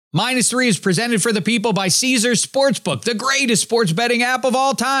Minus 3 is presented for the people by Caesars Sportsbook, the greatest sports betting app of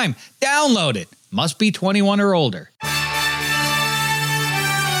all time. Download it. Must be 21 or older.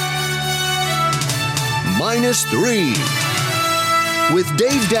 -3 with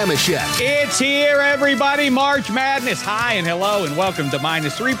Dave Damashek. It's here, everybody. March Madness. Hi and hello and welcome to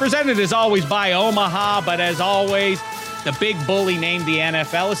 -3, presented as always by Omaha. But as always, the big bully named the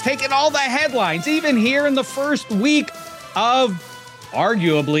NFL has taken all the headlines, even here in the first week of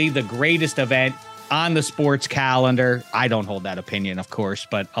arguably the greatest event on the sports calendar. I don't hold that opinion, of course,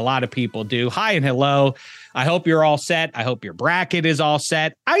 but a lot of people do. Hi and hello. I hope you're all set. I hope your bracket is all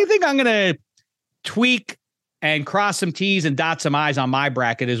set. I think I'm going to tweak and cross some T's and dot some I's on my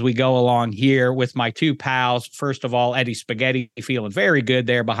bracket as we go along here with my two pals. First of all, Eddie Spaghetti feeling very good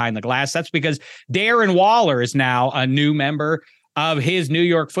there behind the glass. That's because Darren Waller is now a new member of his New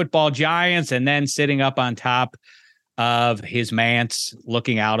York Football Giants, and then sitting up on top of his manse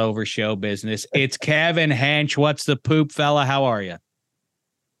looking out over show business. It's Kevin Hench. What's the poop, fella? How are you?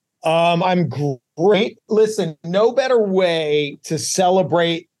 I'm great. Listen, no better way to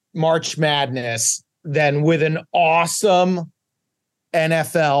celebrate March Madness than with an awesome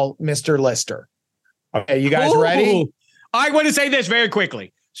NFL Mr. Lister. Okay, you guys ready? I want to say this very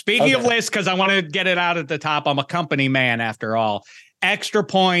quickly. Speaking of lists, because I want to get it out at the top. I'm a company man after all. Extra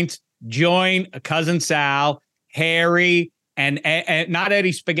points, join Cousin Sal, Harry, and not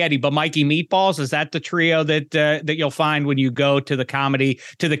Eddie Spaghetti, but Mikey Meatballs. Is that the trio that you'll find when you go to the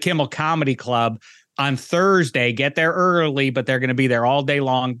Kimmel Comedy Club on Thursday? Get there early, but they're going to be there all day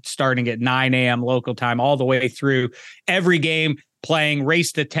long, starting at 9 a.m. local time, all the way through every game, playing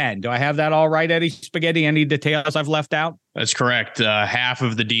Race to 10. Do I have that all right, Eddie Spaghetti? Any details I've left out? That's correct. Half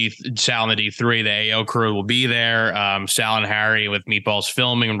of the Sal and the D3, the AO crew will be there. Sal and Harry with Meatballs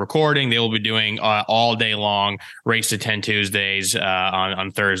filming and recording. They will be doing all day long Race to 10 Tuesdays on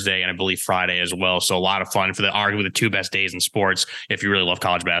Thursday and I believe Friday as well. So a lot of fun for arguably the two best days in sports if you really love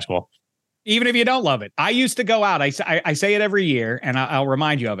college basketball. Even if you don't love it. I used to go out. I say it every year, and I'll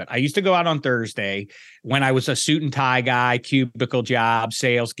remind you of it. I used to go out on Thursday when I was a suit and tie guy, cubicle job,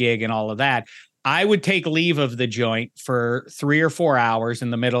 sales gig, and all of that. I would take leave of the joint for 3 or 4 hours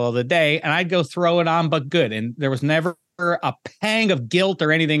in the middle of the day, and I'd go throw it on, but good. And there was never a pang of guilt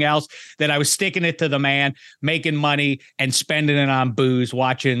or anything else that I was sticking it to the man, making money and spending it on booze,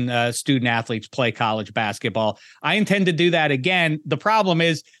 watching student athletes play college basketball. I intend to do that again. The problem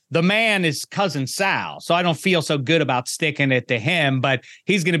is the man is Cousin Sal, so I don't feel so good about sticking it to him, but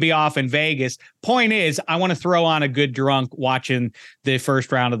he's going to be off in Vegas. Point is, I want to throw on a good drunk watching the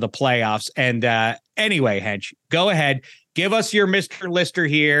first round of the playoffs. And anyway, Hench, go ahead. Give us your Mr. Lister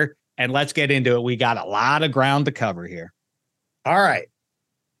here, and let's get into it. We got a lot of ground to cover here. All right.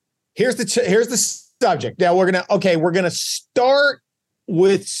 Here's the subject. Now we're gonna start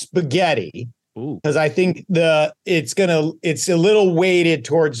with spaghetti because I think it's a little weighted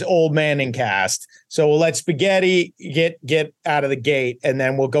towards old man and cast. So we'll let spaghetti get out of the gate, and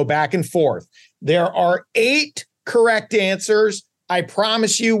then we'll go back and forth. There are 8 correct answers. I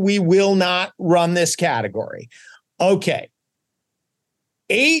promise you, we will not run this category. Okay.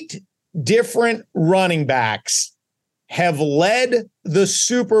 8 different running backs have led the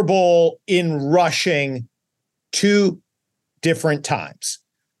Super Bowl in rushing 2 different times.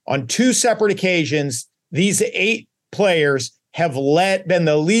 On 2 separate occasions, these 8 players have been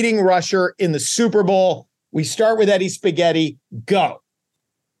the leading rusher in the Super Bowl. We start with Eddie Spaghetti. Go.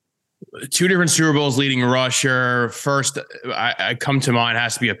 2 different Super Bowls leading rusher. First, I come to mind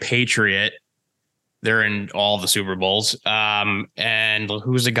has to be a Patriot. They're in all the Super Bowls. And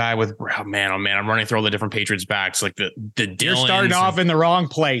who's the guy with, oh man, I'm running through all the different Patriots backs. Like the Dylans. You're starting off in the wrong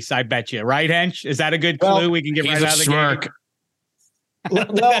place, I bet you. Right, Hench? Is that a good clue we can get right out of the game? Well,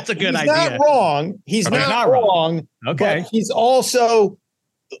 that's a good idea. He's not wrong. He's not wrong. Okay. But he's also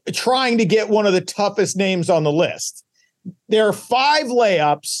trying to get one of the toughest names on the list. There are 5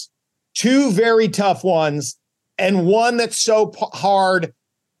 layups, 2 very tough ones, and one that's so hard.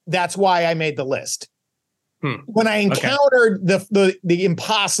 That's why I made the list. When I encountered the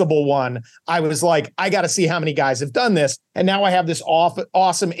impossible one, I was like, I got to see how many guys have done this. And now I have this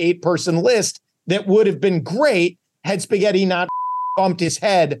awesome 8-person list that would have been great had Spaghetti not bumped his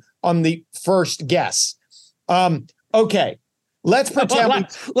head on the first guess. Okay. Let's pretend.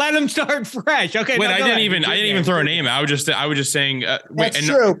 Let him start fresh. Okay. Wait, I didn't even throw a name out. I was just saying.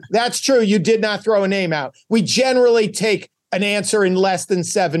 That's true. You did not throw a name out. We generally take an answer in less than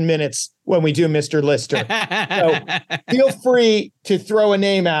 7 minutes when we do Mr. Lister. So feel free to throw a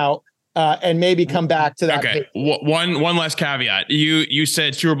name out and maybe come back to that. Okay. One last caveat. You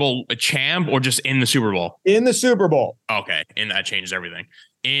said Super Bowl champ or just in the Super Bowl? In the Super Bowl. Okay. And that changes everything.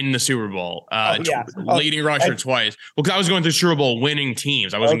 in the Super Bowl. Yeah. Leading rusher twice. Well, because I was going through Super Bowl winning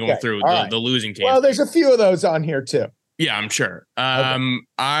teams. I wasn't going through the losing teams. Well, there's a few of those on here too. Yeah, I'm sure.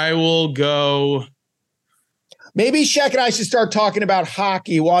 I will go. Maybe Shaq and I should start talking about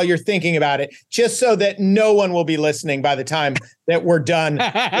hockey while you're thinking about it, just so that no one will be listening by the time that we're done.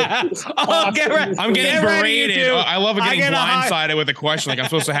 I'm getting berated. I love getting blindsided with a question. Like I'm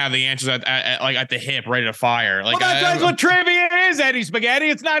supposed to have the answers at the hip, ready to fire. Like that's what trivia is, Eddie Spaghetti.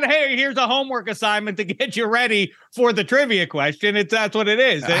 It's not, hey, here's a homework assignment to get you ready for the trivia question. That's what it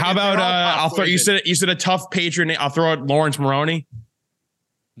is. How about I'll throw you said a tough patron. I'll throw out Lawrence Maroney.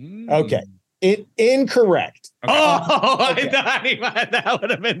 Okay. Incorrect. Okay. I thought that would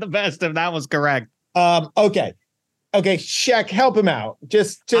have been the best if that was correct. Okay, Shaq, help him out.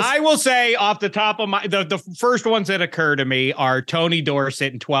 Just I will say off the top of my the first ones that occur to me are Tony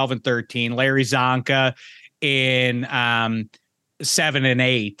Dorsett in 12 and 13, Larry Zonka in 7 and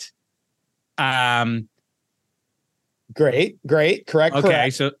 8. Great, correct. Okay,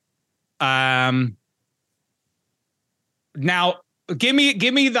 correct. So now give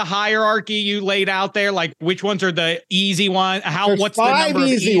me the hierarchy you laid out there. Like which ones are the easy ones? What's the number of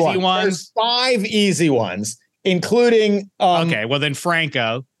easy ones? There's 5 easy ones, including okay, well then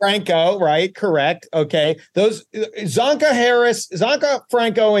Franco, right? Correct. Okay. Those Zonka,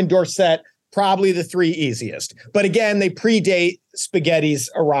 Franco, and Dorsett, probably the 3 easiest. But again, they predate Spaghetti's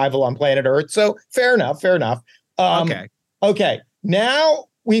arrival on planet Earth. So fair enough. Okay. Now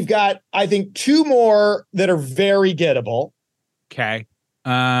we've got, I think, 2 more that are very gettable. Okay.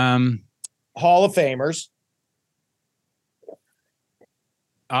 Hall of Famers.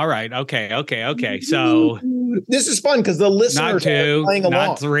 All right. Okay. So this is fun because the listeners not 2, are playing along.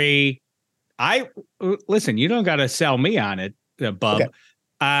 not 3. Listen, you don't got to sell me on it, Bub. Okay.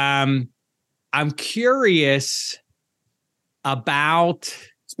 I'm curious about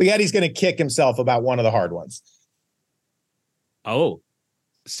Spaghetti's going to kick himself about one of the hard ones. Oh,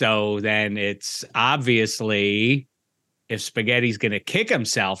 so then it's obviously if Spaghetti's going to kick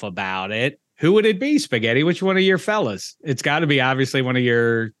himself about it, who would it be, Spaghetti? Which one of your fellas? It's got to be obviously one of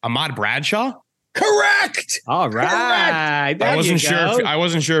your Ahmad Bradshaw. Correct. All right. I wasn't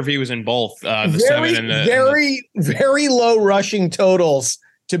sure if he was in both the 7 and the very low rushing totals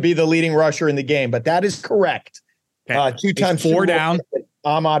to be the leading rusher in the game, but that is correct. Okay. 2 times 4 down.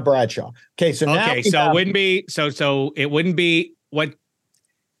 Ahmad Bradshaw. Okay, so now it wouldn't be so it wouldn't be what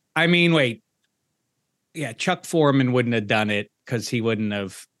I mean. Wait, yeah, Chuck Foreman wouldn't have done it because he wouldn't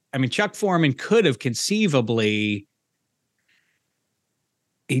have. I mean, Chuck Foreman could have conceivably.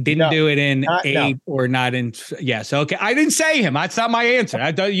 He didn't do it in 8 or not in. Yes. Okay. I didn't say him. That's not my answer.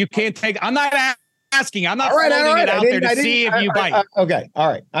 You can't take. I'm not asking. I'm not floating it out there to see if you bite. Okay. All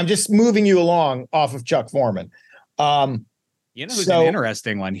right. I'm just moving you along off of Chuck Foreman. You know who's an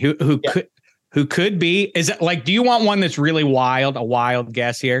interesting one? Who could be? Is it like? Do you want one that's really wild? A wild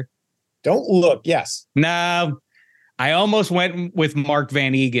guess here? Don't look. Yes. No. I almost went with Mark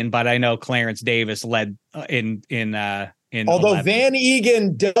Van Egan, but I know Clarence Davis led in. Although 11. Van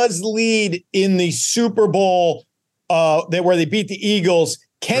Egan does lead in the Super Bowl, where they beat the Eagles.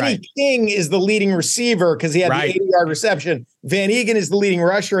 Kenny King is the leading receiver because he had the 80-yard reception. Van Egan is the leading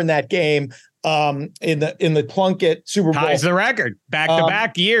rusher in that game. In the Plunkett Super Bowl, ties the record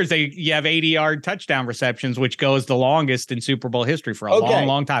back-to-back years. You have 80-yard touchdown receptions, which goes the longest in Super Bowl history for a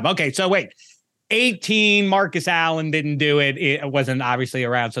long time. Okay, so wait. 18, Marcus Allen didn't do it. It wasn't obviously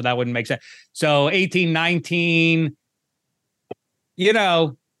around, so that wouldn't make sense. So 18, 19, you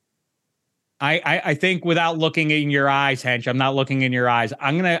know, I think without looking in your eyes, Hench, I'm not looking in your eyes.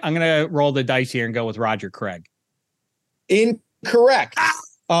 I'm gonna roll the dice here and go with Roger Craig. Incorrect.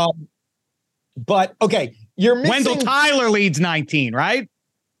 But okay, you're missing. Wendell Tyler leads 19, right?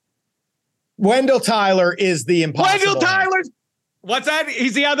 Wendell Tyler is the impossible. Wendell Tyler. What's that?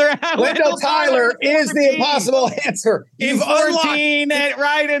 He's the other. Wendell Tyler is the impossible answer. You've 14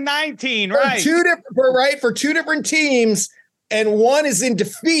 right and 19, right? For 2 different teams, and one is in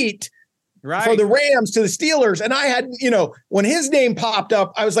defeat for the Rams to the Steelers. And I had, when his name popped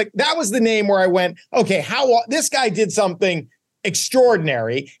up, I was like, that was the name where I went, okay, this guy did something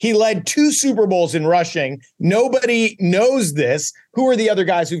extraordinary. He led 2 Super Bowls in rushing. Nobody knows this. Who are the other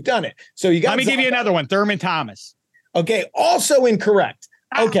guys who've done it? So you got. Let me give you another one. Thurman Thomas. Okay, also incorrect.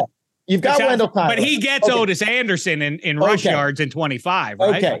 Okay, you've got Wendell Tyler. But he gets Otis Anderson in rush yards in 25,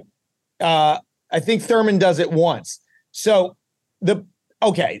 right? Okay. I think Thurman does it once. So Emmitt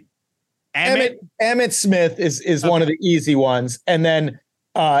Smith is one of the easy ones. And then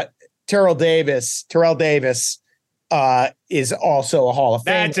Terrell Davis is also a Hall of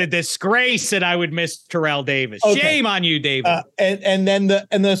Fame. That's a disgrace that I would miss Terrell Davis. Okay. Shame on you, David. And then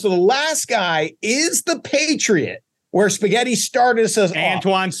the last guy is the Patriot, where Spaghetti started us off.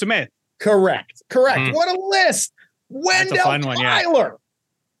 Antoine Smith. Correct. What a list. Wendell Tyler.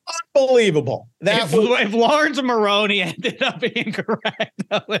 Unbelievable. If Lawrence Maroney ended up being correct,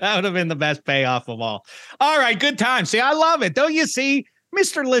 that would have been the best payoff of all. All right, good time. See, I love it. Don't you see?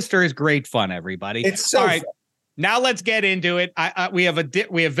 Mr. Lister is great fun, everybody. It's so all right. fun. Now let's get into it. We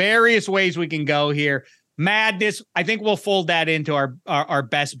have various ways we can go here. Madness. I think we'll fold that into our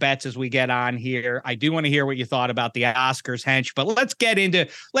best bets as we get on here. I do want to hear what you thought about the Oscars, Hench, but let's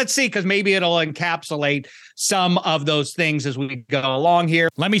see, because maybe it'll encapsulate some of those things as we go along here.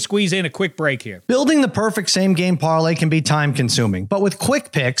 Let me squeeze in a quick break here. Building the perfect same game parlay can be time consuming, but with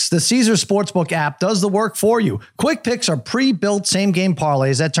Quick Picks, the Caesars Sportsbook app does the work for you. Quick Picks are pre-built same game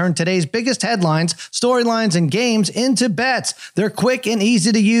parlays that turn today's biggest headlines, storylines, and games into bets. They're quick and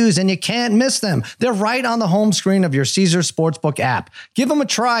easy to use, and you can't miss them. They're right on the home screen of your Caesars Sportsbook app. Give them a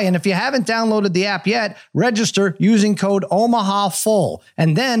try, and if you haven't downloaded the app yet, register using code OMAHAFULL,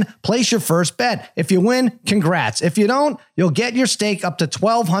 and then place your first bet. If you win, congrats. If you don't, you'll get your stake up to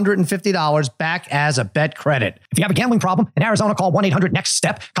 $1,250 back as a bet credit. If you have a gambling problem in Arizona, call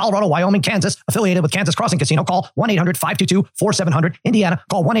 1-800-NEXT-STEP. Colorado, Wyoming, Kansas, affiliated with Kansas Crossing Casino, call 1-800-522-4700. Indiana,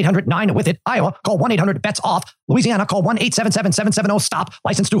 call 1-800-9-WITH-IT. Iowa, call 1-800-BETS-OFF. Louisiana, call 1-877-770-STOP.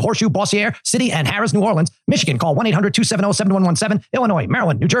 Licensed through Horseshoe, Bossier City, and Harris, New Orleans. Michigan, call 1-800-270-7117. Illinois,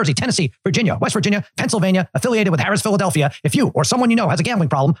 Maryland, New Jersey, Tennessee, Virginia, West Virginia, Pennsylvania, affiliated with Harris, Philadelphia. If you or someone you know has a gambling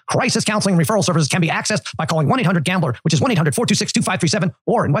problem, crisis counseling and referral services can be accessed by calling 1-800-GAMBLER, which is 1-800-426-2537,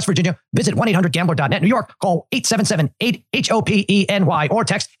 or in West Virginia, visit 1-800-GAMBLER.net. New York, call 877-8-HOPENY or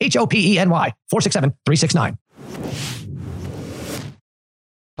text HOPENY 467-369.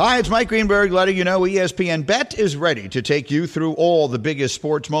 Hi, it's Mike Greenberg letting you know ESPN Bet is ready to take you through all the biggest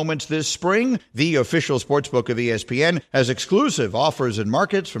sports moments this spring. The official sportsbook of ESPN has exclusive offers and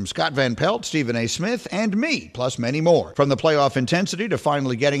markets from Scott Van Pelt, Stephen A. Smith, and me, plus many more. From the playoff intensity to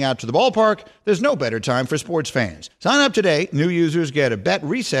finally getting out to the ballpark, there's no better time for sports fans. Sign up today. New users get a bet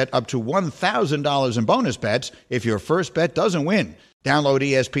reset up to $1,000 in bonus bets if your first bet doesn't win. Download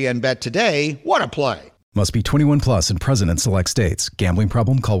ESPN Bet today. What a play. Must be 21 plus and present in select states. Gambling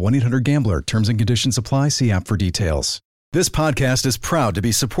problem? Call 1-800-GAMBLER. Terms and conditions apply. See app for details. This podcast is proud to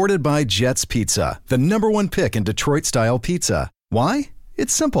be supported by Jets Pizza, the #1 pick in Detroit-style pizza. Why?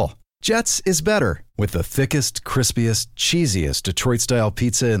 It's simple. Jets is better. With the thickest, crispiest, cheesiest Detroit-style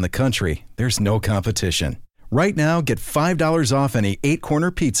pizza in the country, there's no competition. Right now, get $5 off any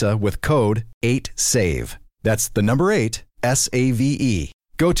 8-corner pizza with code 8SAVE. That's the number 8, SAVE.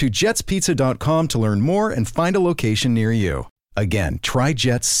 Go to jetspizza.com to learn more and find a location near you. Again, try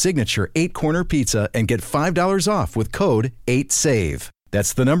Jet's signature 8-corner pizza and get $5 off with code 8SAVE.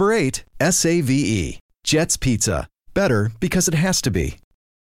 That's the number 8, SAVE. Jet's Pizza. Better because it has to be.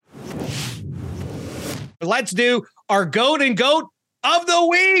 Let's do our GOAT and GOAT of the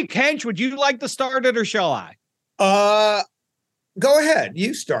week. Hench, would you like to start it or shall I? Go ahead.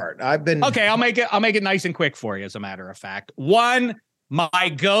 You start. Okay, I'll make it nice and quick for you, as a matter of fact. One, my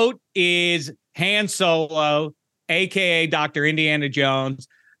GOAT is Han Solo, a.k.a. Dr. Indiana Jones,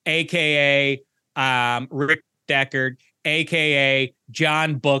 a.k.a. Rick Deckard, a.k.a.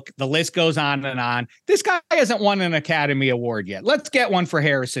 John Book. The list goes on and on. This guy hasn't won an Academy Award yet. Let's get one for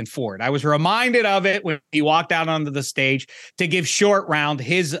Harrison Ford. I was reminded of it when he walked out onto the stage to give Short Round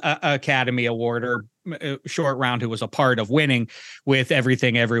his Academy Award, or Short Round, who was a part of winning with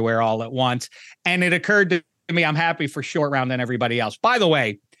Everything Everywhere All at Once. And it occurred to me, I'm happy for Short Round and everybody else. By the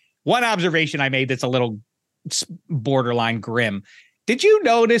way, one observation I made that's a little borderline grim. Did you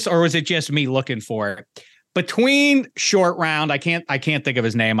notice, or was it just me looking for it? Between Short Round, I can't think of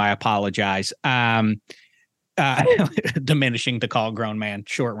his name. I apologize. Diminishing to call a grown man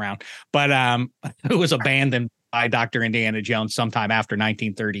Short Round, but who was abandoned by Dr. Indiana Jones sometime after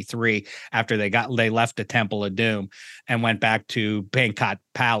 1933, after they left the Temple of Doom and went back to Bangkok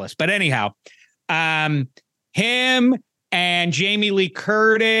Palace. But anyhow, him and Jamie Lee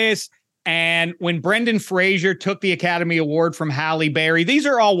Curtis, and when Brendan Fraser took the Academy Award from Halle Berry, these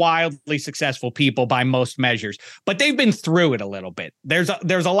are all wildly successful people by most measures, but they've been through it a little bit. There's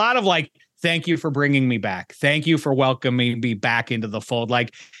a lot of like, thank you for bringing me back. Thank you for welcoming me back into the fold.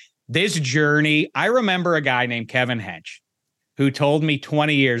 Like this journey, I remember a guy named Kevin Hench who told me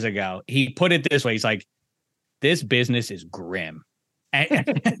 20 years ago, he put it this way. He's like, this business is grim. And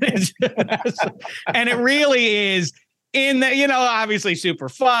it really is, in the, obviously super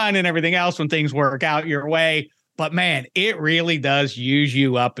fun and everything else when things work out your way. But man, it really does use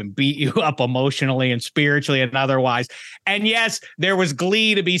you up and beat you up emotionally and spiritually and otherwise. And yes, there was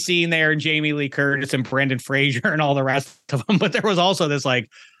glee to be seen there in Jamie Lee Curtis and Brendan Fraser and all the rest of them. But there was also this like,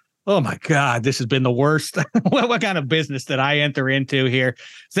 oh my God, this has been the worst. What kind of business did I enter into here?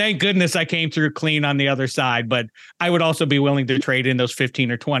 Thank goodness I came through clean on the other side. But I would also be willing to trade in those 15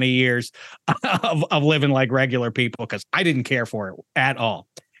 or 20 years of living like regular people because I didn't care for it at all.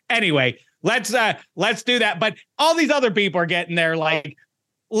 Anyway, let's do that. But all these other people are getting their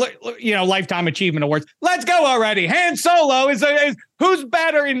Lifetime Achievement Awards. Let's go already. Han Solo is who's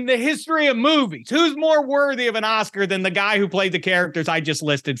better in the history of movies? Who's more worthy of an Oscar than the guy who played the characters I just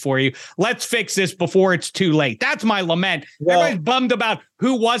listed for you? Let's fix this before it's too late. That's my lament. Well, everybody's bummed about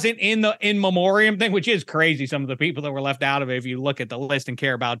who wasn't in the in memoriam thing, which is crazy. Some of the people that were left out of it. If you look at the list and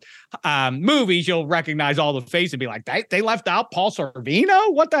care about movies, you'll recognize all the faces and be like, they left out Paul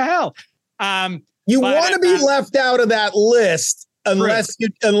Sorvino? What the hell? You want to be left out of that list unless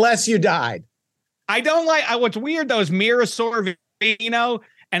you died. I don't like what's weird though is Mira Sorvino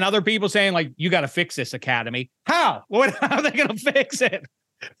and other people saying like, you got to fix this, Academy. How are they going to fix it?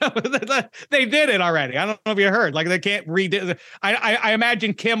 They did it already. I don't know if you heard, like they can't redo. I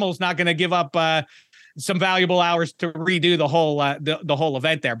imagine Kimmel's not going to give up some valuable hours to redo the whole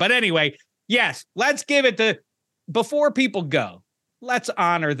event there. But anyway, yes, let's give it to before people go. Let's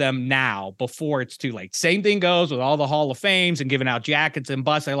honor them now before it's too late. Same thing goes with all the Hall of Fames and giving out jackets and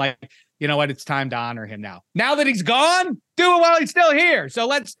busts. I like, you know what? It's time to honor him now. Now that he's gone, do it while he's still here. So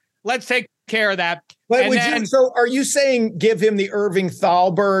let's take care of that. But so are you saying give him the Irving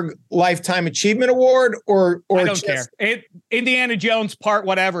Thalberg Lifetime Achievement Award or I don't care. Indiana Jones part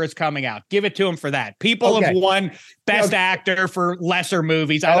whatever is coming out. Give it to him for that. People have won Best Actor for lesser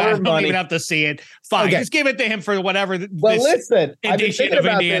movies. I don't even have to see it. Fine. Just give it to him for whatever edition of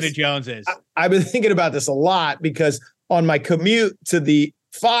Indiana Jones is. I've been thinking about this a lot because on my commute to the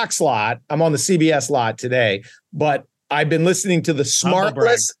Fox lot, I'm on the CBS lot today, but I've been listening to the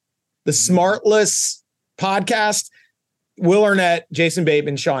Smartless podcast, Will Arnett, Jason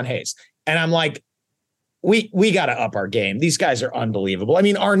Bateman, Sean Hayes. And I'm like, we got to up our game. These guys are unbelievable. I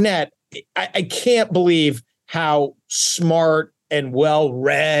mean, Arnett, I can't believe how smart and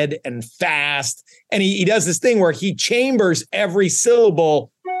well-read and fast. And he does this thing where he chambers every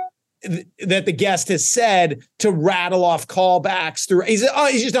syllable that the guest has said to rattle off callbacks through. He's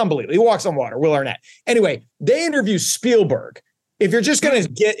just unbelievable. He walks on water, Will Arnett. Anyway, they interview Spielberg. If you're going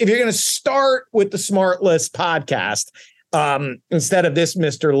to start with the Smartless podcast, instead of this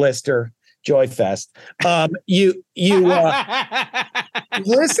Mr. Lister Joy Fest, you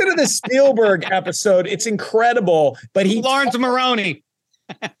listen to the Spielberg episode. It's incredible, but Lawrence Moroney.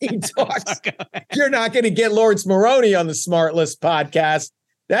 He talks. You're not going to get Lawrence Moroney on the Smartless podcast.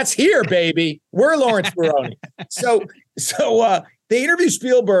 That's here, baby. We're Lawrence Moroney. So they interview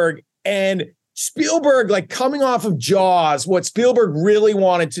Spielberg and Spielberg, like coming off of Jaws, what Spielberg really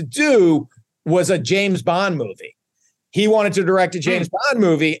wanted to do was a James Bond movie. He wanted to direct a James Bond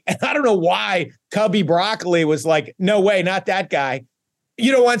movie. And I don't know why Cubby Broccoli was like, no way, not that guy.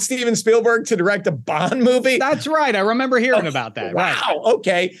 You don't want Steven Spielberg to direct a Bond movie? That's right. I remember hearing about that. Wow. Right.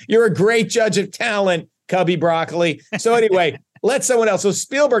 Okay. You're a great judge of talent, Cubby Broccoli. So anyway, let someone else. So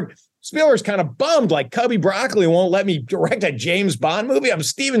Spielberg's kind of bummed, like Cubby Broccoli won't let me direct a James Bond movie. I'm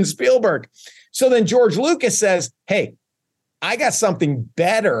Steven Spielberg. So then George Lucas says, hey, I got something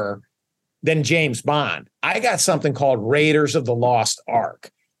better than James Bond. I got something called Raiders of the Lost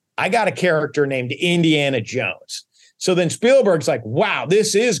Ark. I got a character named Indiana Jones. So then Spielberg's like, wow,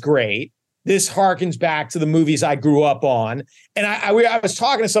 this is great. This harkens back to the movies I grew up on. And I was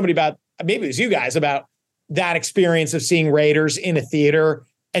talking to somebody about, maybe it was you guys, about that experience of seeing Raiders in a theater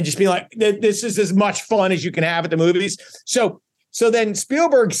and just being like, this is as much fun as you can have at the movies. So then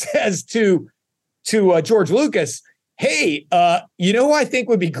Spielberg says to George Lucas, hey, you know who I think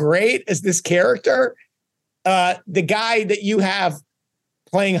would be great as this character? The guy that you have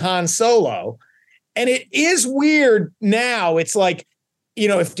playing Han Solo. And it is weird now. It's like,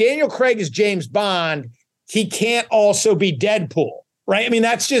 if Daniel Craig is James Bond, he can't also be Deadpool, right? I mean,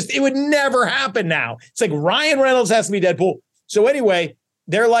 it would never happen now. It's like Ryan Reynolds has to be Deadpool. So anyway,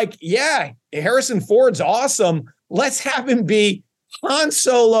 they're like, yeah, Harrison Ford's awesome. Let's have him be Han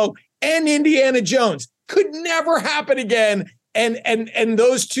Solo and Indiana Jones. Could never happen again. And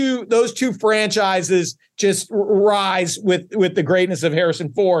those two franchises just rise with the greatness of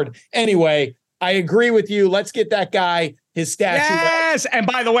Harrison Ford. Anyway, I agree with you. Let's get that guy his statue. Yes. And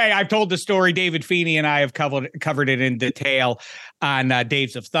by the way, I've told the story. David Feeney and I have covered it in detail on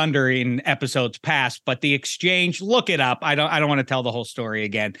Days of Thunder in episodes past. But the exchange, look it up. I don't want to tell the whole story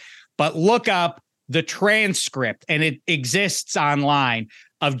again, but look up the transcript, and it exists online,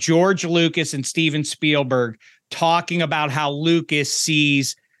 of George Lucas and Steven Spielberg talking about how Lucas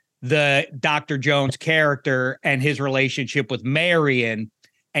sees the Dr. Jones character and his relationship with Marion,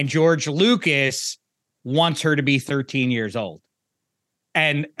 and George Lucas wants her to be 13 years old.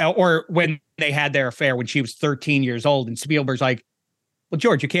 Or when they had their affair when she was 13 years old, and Spielberg's like, well,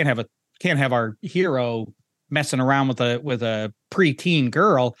 George, you can't have our hero messing around with a preteen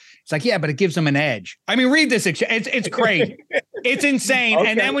girl. It's like, yeah, but it gives them an edge. I mean, read this. It's crazy. It's insane. Okay.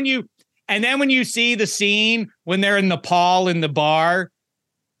 And then when you see the scene when they're in Nepal in the bar,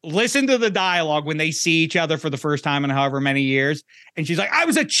 listen to the dialogue when they see each other for the first time in however many years. And she's like, I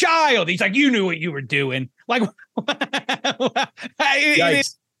was a child. He's like, you knew what you were doing. Like,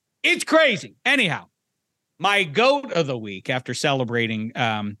 it's crazy. Anyhow, my GOAT of the week, after celebrating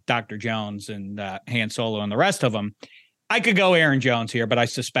Dr. Jones and Han Solo and the rest of them, I could go Aaron Jones here, but I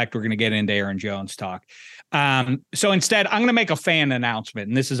suspect we're going to get into Aaron Jones talk. So instead, I'm going to make a fan announcement,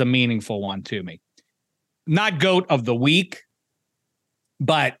 and this is a meaningful one to me. Not GOAT of the week,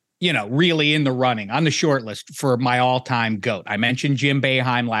 but, really in the running, on the short list for my all-time GOAT. I mentioned Jim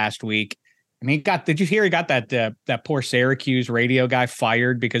Boeheim last week. And did you hear he got that poor Syracuse radio guy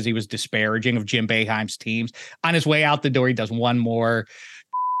fired because he was disparaging of Jim Boeheim's teams? On his way out the door, he does one more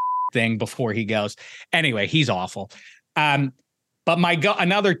thing before he goes. Anyway, he's awful. But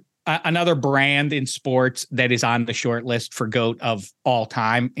another brand in sports that is on the short list for GOAT of all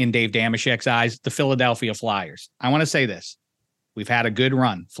time in Dave Damashek's eyes, the Philadelphia Flyers. I want to say this. We've had a good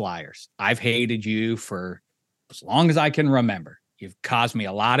run, Flyers. I've hated you for as long as I can remember. You've caused me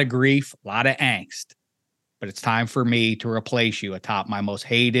a lot of grief, a lot of angst, but it's time for me to replace you atop my most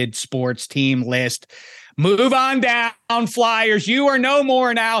hated sports team list. Move on down, Flyers. You are no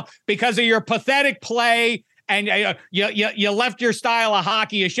more now because of your pathetic play, and you left your style of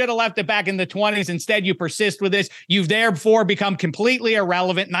hockey. You should have left it back in the 1920s. Instead, you persist with this. You've therefore become completely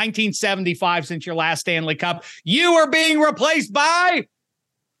irrelevant. 1975, since your last Stanley Cup, you are being replaced by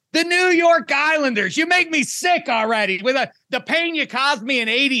the New York Islanders. You make me sick already with the pain you caused me in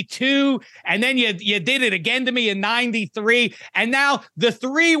 82. And then you did it again to me in 93. And now the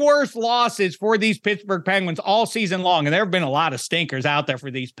three worst losses for these Pittsburgh Penguins all season long. And there have been a lot of stinkers out there for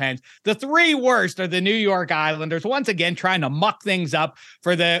these Pens. The three worst are the New York Islanders, once again, trying to muck things up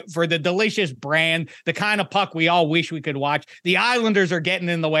for the delicious brand, the kind of puck we all wish we could watch. The Islanders are getting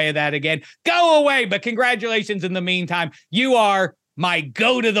in the way of that again. Go away. But congratulations in the meantime. You are my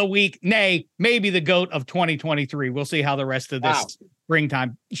GOAT of the week, nay, maybe the GOAT of 2023. We'll see how the rest of this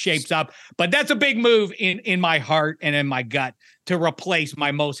springtime shapes up. But that's a big move in my heart and in my gut to replace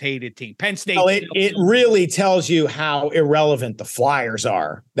my most hated team, Penn State. Well, it really tells you how irrelevant the Flyers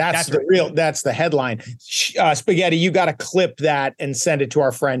are. That's the headline. Spaghetti, you got to clip that and send it to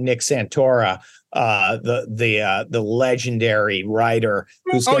our friend Nick Santora, the legendary writer.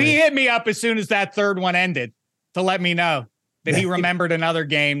 He hit me up as soon as that third one ended to let me know that he remembered another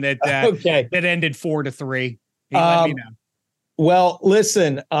game that that ended 4-3. He let me know. Well,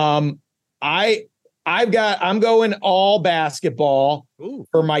 listen, I'm going all basketball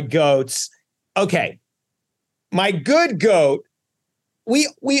for my GOATs. Okay. My good GOAT,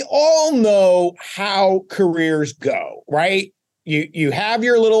 we all know how careers go, right? You have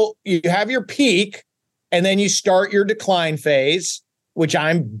your peak, and then you start your decline phase, which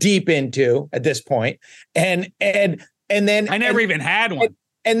I'm deep into at this point. And then I never even had one.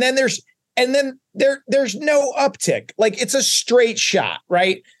 And then there's no uptick. Like, it's a straight shot,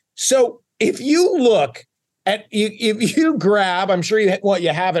 right? So if you look at if you grab, I'm sure you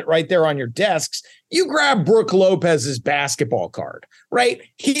have it right there on your desks. You grab Brook Lopez's basketball card, right?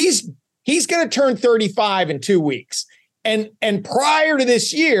 He's going to turn 35 in 2 weeks, and prior to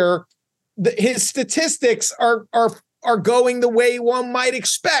this year, his statistics are going the way one might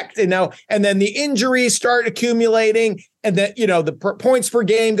expect. And then the injuries start accumulating, and the points per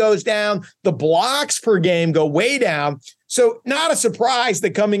game goes down, the blocks per game go way down. So not a surprise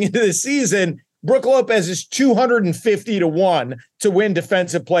that coming into the season, Brook Lopez is 250-1 to win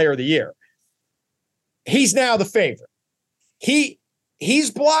Defensive Player of the Year. He's now the favorite. He's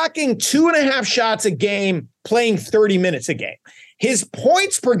blocking 2.5 shots a game, playing 30 minutes a game. His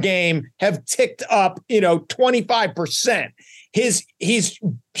points per game have ticked up, 25%. He's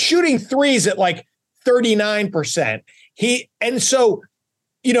shooting threes at like 39%.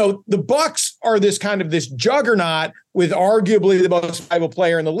 The Bucks are this juggernaut with arguably the most valuable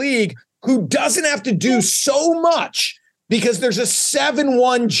player in the league, who doesn't have to do so much because there's a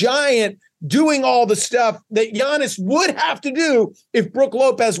 7-1 giant doing all the stuff that Giannis would have to do if Brook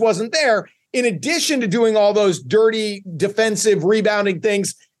Lopez wasn't there. In addition to doing all those dirty defensive rebounding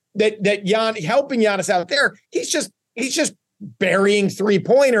things, helping Giannis out there. He's just burying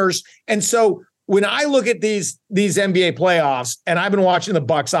 3-pointers. And so when I look at these NBA playoffs, and I've been watching the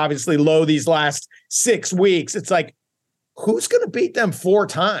Bucks obviously low these last 6 weeks, it's like, who's going to beat them 4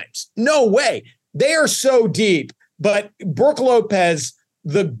 times? No way. They are so deep. But Brook Lopez,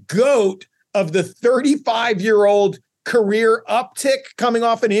 the GOAT of the 35-year-old career uptick coming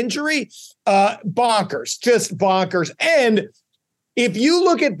off an injury, bonkers, just bonkers. And if you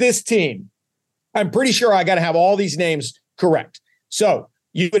look at this team, I'm pretty sure I got to have all these names correct. So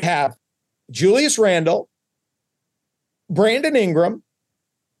you would have Julius Randle, Brandon Ingram,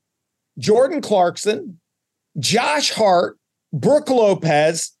 Jordan Clarkson, Josh Hart, Brook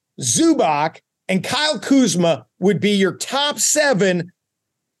Lopez, Zubac, and Kyle Kuzma would be your top 7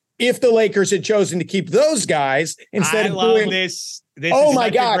 if the Lakers had chosen to keep those guys instead of doing this. This is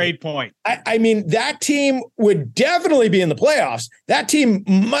such a great point. I mean, that team would definitely be in the playoffs. That team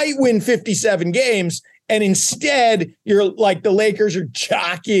might win 57 games. And instead, you're like the Lakers are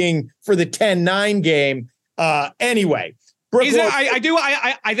jockeying for the 10-9 game. Anyway,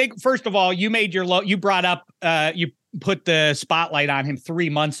 I think, first of all, you made you brought up, you put the spotlight on him 3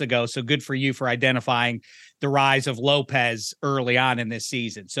 months ago. So good for you for identifying the rise of Lopez early on in this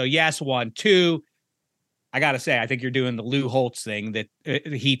season. So yes, 1, 2, I got to say, I think you're doing the Lou Holtz thing that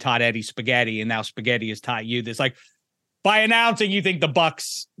he taught Eddie Spaghetti, and now Spaghetti has taught you this. Like, by announcing you think the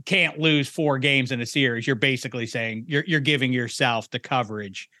Bucks can't lose 4 games in a series, you're basically saying you're giving yourself the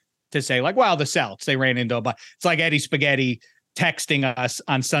coverage to say, like, well, the Celtics, they ran into it's like Eddie Spaghetti texting us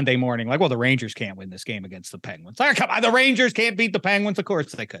on Sunday morning, like, well, the Rangers can't win this game against the Penguins. Like, come on, the Rangers can't beat the Penguins. Of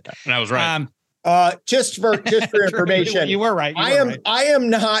course they could. And I was right. Just for information, you were right. I am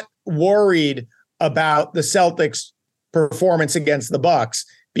not worried about the Celtics' performance against the Bucks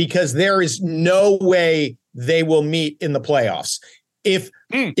because there is no way they will meet in the playoffs. If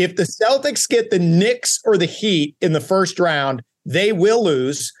the Celtics get the Knicks or the Heat in the first round, they will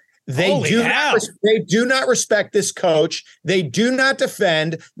lose. They do not respect this coach. They do not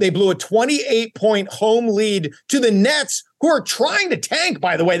defend. They blew a 28-point home lead to the Nets, who are trying to tank,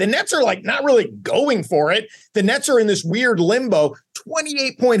 by the way. The Nets are like not really going for it. The Nets are in this weird limbo.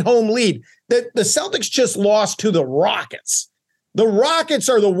 28-point home lead. The Celtics just lost to the Rockets. The Rockets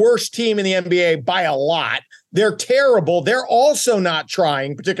are the worst team in the NBA by a lot. They're terrible. They're also not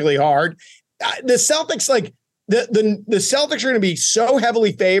trying particularly hard. The Celtics, like, the Celtics are going to be so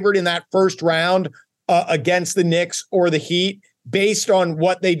heavily favored in that first round against the Knicks or the Heat based on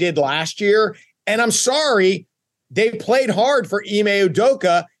what they did last year. And I'm sorry, they played hard for Ime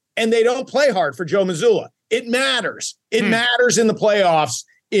Udoka and they don't play hard for Joe Mazzulla. It matters. It matters in the playoffs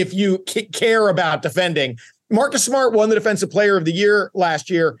if you care about defending. Marcus Smart won the Defensive Player of the Year last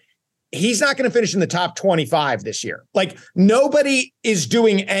year. He's not going to finish in the top 25 this year. Like, nobody is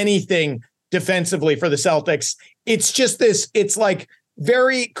doing anything defensively for the Celtics. It's just this, it's like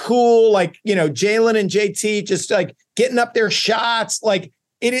very cool, like, you know, Jalen and JT just like getting up their shots. Like,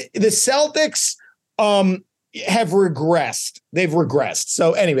 the Celtics have regressed. They've regressed.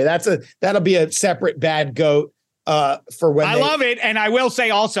 So anyway, that'll be a separate bad goat for when I love it. And I will say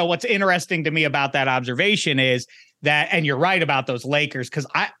also what's interesting to me about that observation is that, and you're right about those Lakers, because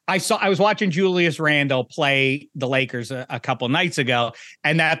I was watching Julius Randle play the Lakers a couple nights ago,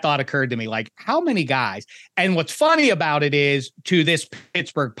 and that thought occurred to me, like, how many guys? And what's funny about it is, to this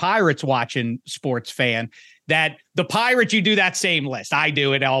Pittsburgh Pirates watching sports fan, that the Pirates, you do that same list. I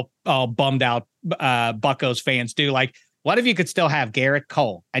do it, all bummed out Buccos fans do. Like, what if you could still have Garrett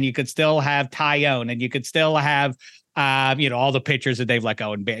Cole, and you could still have Tyone, and you could still have all the pitchers that they've let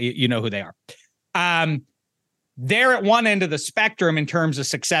go, and you know who they are. They're at one end of the spectrum in terms of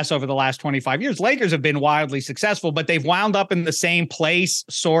success over the last 25 years. Lakers have been wildly successful, but they've wound up in the same place,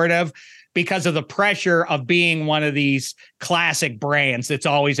 sort of, because of the pressure of being one of these classic brands that's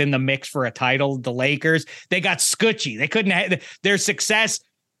always in the mix for a title. The Lakers, they got scutchy. They couldn't have their success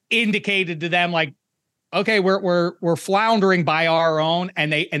indicated to them, like, okay, we're floundering by our own,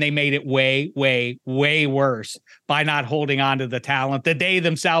 and they made it way, way, way worse by not holding on to the talent that they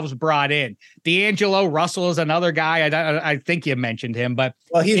themselves brought in. D'Angelo Russell is another guy. I think you mentioned him, but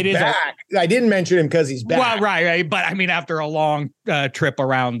he's back. I didn't mention him because he's back. Well, right. But I mean, after a long trip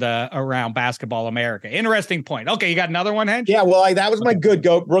around Basketball America. Interesting point. Okay, you got another one, Hench? Yeah, well, that was my good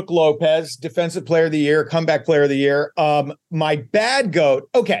goat, Brook Lopez, Defensive Player of the Year, Comeback Player of the Year. My bad goat.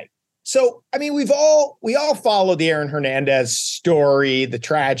 Okay. So, I mean, we all followed the Aaron Hernandez story, the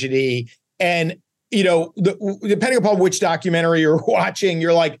tragedy, and, you know, depending upon which documentary you're watching,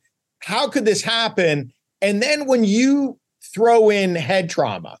 you're like, how could this happen? And then when you throw in head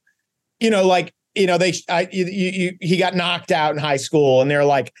trauma, you know, like, he got knocked out in high school, and they're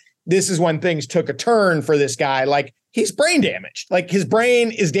like, this is when things took a turn for this guy. Like, he's brain damaged. Like, his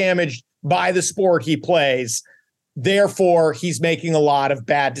brain is damaged by the sport he plays. Therefore, he's making a lot of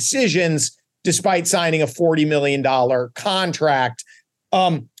bad decisions despite signing a $40 million contract.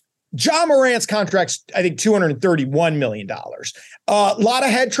 Ja Morant's contract's, I think, $231 million. A lot of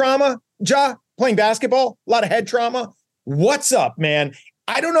head trauma, Ja, playing basketball, a lot of head trauma. What's up, man?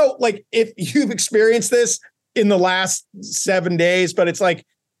 I don't know, like, if you've experienced this in the last 7 days, but it's like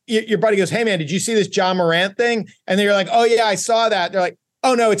your buddy goes, hey, man, did you see this Ja Morant thing? And then you're like, oh, yeah, I saw that. They're like,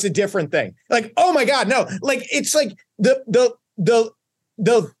 oh, no, it's a different thing. Like, oh, my God, no. Like, it's like the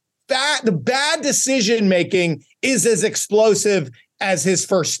bad decision making is as explosive as his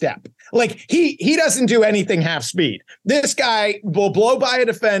first step. Like, he doesn't do anything half speed. This guy will blow by a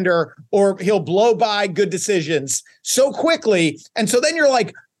defender, or he'll blow by good decisions so quickly. And so then you're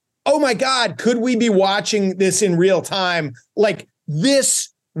like, oh my God, could we be watching this in real time? Like, this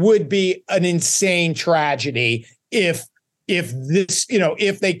would be an insane tragedy if this,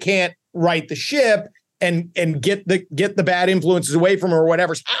 if they can't right the ship and get the bad influences away from her or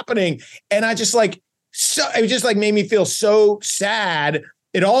whatever's happening. And I just like, so it just like made me feel so sad.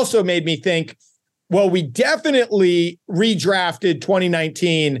 It also made me think, well, we definitely redrafted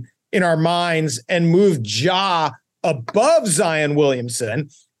 2019 in our minds and moved Ja above Zion Williamson.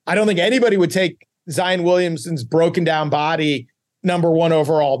 I don't think anybody would take Zion Williamson's broken down body number 1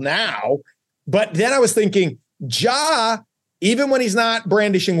 overall now. But then I was thinking, Ja, even when he's not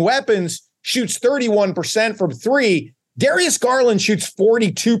brandishing weapons, shoots 31% from 3. Darius Garland shoots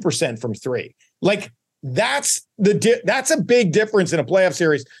 42% from 3. Like, that's a big difference in a playoff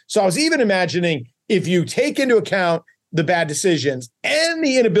series. So I was even imagining, if you take into account the bad decisions and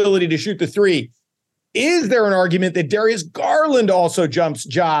the inability to shoot the 3, is there an argument that Darius Garland also jumps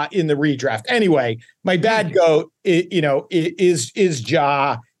Ja in the redraft? Anyway, my bad goat, is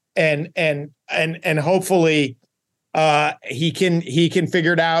Ja, and hopefully he can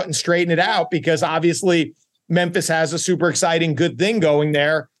figure it out and straighten it out, because obviously Memphis has a super exciting good thing going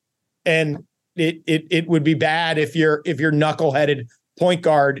there, and it would be bad if your knuckleheaded point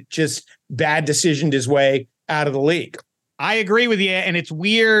guard just bad decisioned his way out of the league. I agree with you. And it's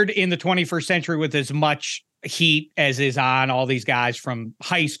weird in the 21st century with as much heat as is on all these guys from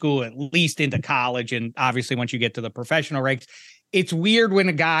high school, at least into college. And obviously once you get to the professional ranks, it's weird when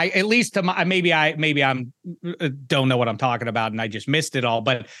a guy, at least to my, maybe I'm don't know what I'm talking about and I just missed it all,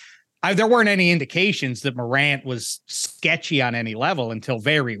 but there weren't any indications that Morant was sketchy on any level until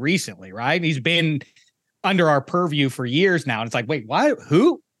very recently, right? He's been under our purview for years now. And it's like, wait, what?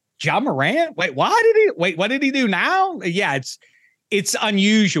 Who? Ja Morant? Wait, what did he do now? Yeah, it's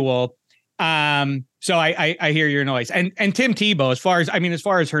unusual. So I hear your noise. And Tim Tebow, as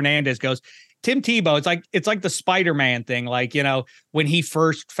far as Hernandez goes, Tim Tebow, it's like the Spider-Man thing. Like, when he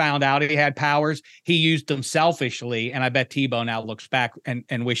first found out he had powers, he used them selfishly. And I bet Tebow now looks back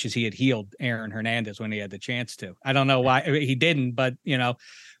and wishes he had healed Aaron Hernandez when he had the chance to. I don't know why he didn't, but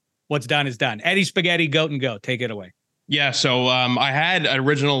what's done is done. Eddie Spaghetti, goat and go. Take it away. Yeah, so I had an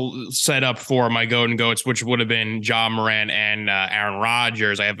original setup for my goat and goats, which would have been Ja Morant and Aaron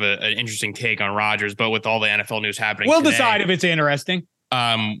Rodgers. I have an interesting take on Rodgers, but with all the NFL news happening, we'll decide if it's interesting.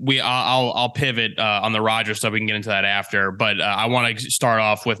 I'll pivot on the Rodgers stuff. We can get into that after, but I want to start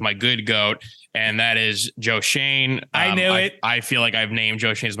off with my good goat, and that is Joe Shane. I knew it. I feel like I've named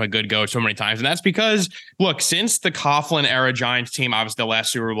Joe Shane as my good goat so many times, and that's because, look, since the Coughlin era Giants team, obviously the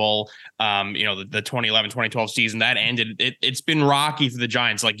last Super Bowl, the 2011, 2012 season, that ended. It's been rocky for the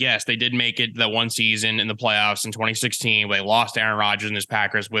Giants. Like, yes, they did make it that one season in the playoffs in 2016. They lost Aaron Rodgers and his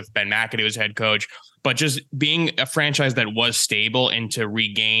Packers with Ben McAdoo as head coach. But just being a franchise that was stable and to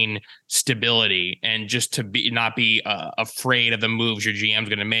regain stability and just to not be afraid of the moves your GM's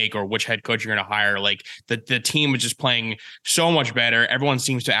going to make or which head coach you're going to hire. Like the team was just playing so much better. Everyone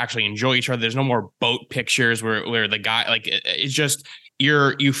seems to actually enjoy each other. There's no more boat pictures where the guy, like, it's just,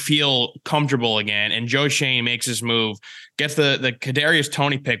 you feel comfortable again. And Joe Shane makes this move, gets the Kadarius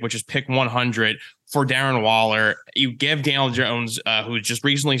Toney pick, which is pick 100 for Darren Waller. You give Daniel Jones, who just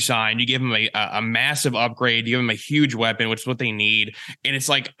recently signed, you give him a massive upgrade. You give him a huge weapon, which is what they need. And it's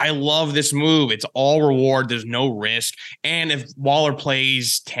like, I love this move. It's all reward. There's no risk. And if Waller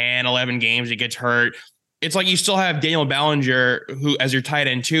plays 10, 11 games, he gets hurt, it's like you still have Daniel Bellinger, who as your tight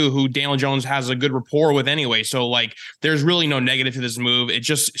end too, who Daniel Jones has a good rapport with anyway. So like, there's really no negative to this move. It's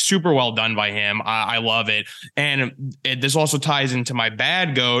just super well done by him. I love it. And this also ties into my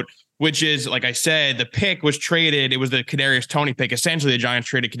bad goat, which is, like I said, the pick was traded. It was the Kadarius Toney pick. Essentially, the Giants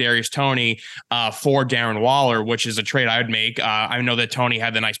traded Kadarius Toney for Darren Waller, which is a trade I would make. I know that Toney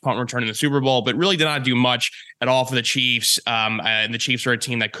had the nice punt return in the Super Bowl, but really did not do much at all for the Chiefs. And the Chiefs are a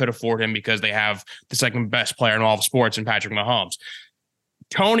team that could afford him because they have the second best player in all of sports in Patrick Mahomes.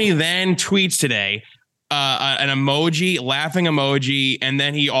 Toney then tweets today an emoji, laughing emoji, and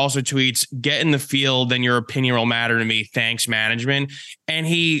then he also tweets, "Get in the field, then your opinion will matter to me. Thanks, management." And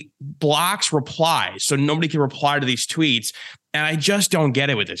he blocks replies, so nobody can reply to these tweets. And I just don't get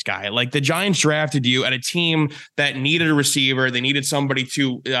it with this guy. Like, the Giants drafted you at a team that needed a receiver. They needed somebody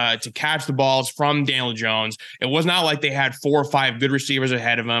to catch the balls from Daniel Jones. It was not like they had 4 or 5 good receivers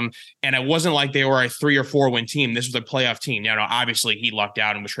ahead of him. And it wasn't like they were a 3 or 4 win team. This was a playoff team. Now, obviously he lucked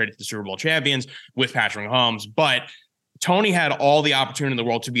out and was traded to the Super Bowl champions with Patrick Mahomes, but Toney had all the opportunity in the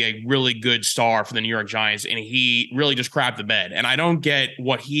world to be a really good star for the New York Giants, and he really just crapped the bed. And I don't get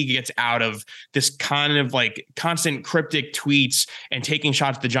what he gets out of this kind of like constant cryptic tweets and taking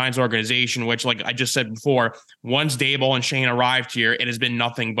shots at the Giants organization, which, like I just said before, once Dable and Shane arrived here, it has been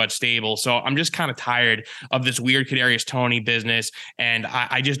nothing but stable. So I'm just kind of tired of this weird Kadarius Toney business, and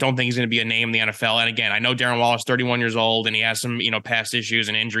I just don't think he's going to be a name in the NFL. And again, I know Darren Waller is 31 years old, and he has some, past issues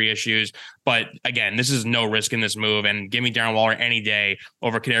and injury issues, but again, this is no risk in this move. And give me Darren Waller any day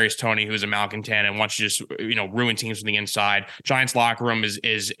over Kadarius Toney, who's a malcontent and wants to just, ruin teams from the inside. Giants locker room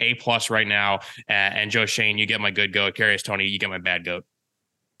is A+ right now. And Joe Shane, you get my good goat. Kadarius Toney, you get my bad goat.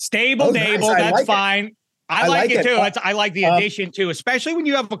 Stable, Dable, nice. that's like fine. It. I like it too. I like the addition too, especially when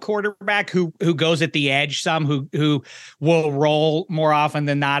you have a quarterback who goes at the edge some, who will roll more often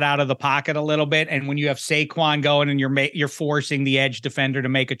than not out of the pocket a little bit. And when you have Saquon going and you're forcing the edge defender to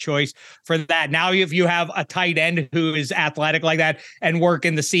make a choice for that. Now, if you have a tight end who is athletic like that and work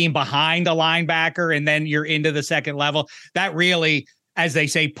in the seam behind a linebacker, and then you're into the second level, that really, as they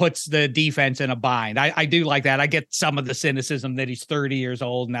say, puts the defense in a bind. I do like that. I get some of the cynicism that he's 30 years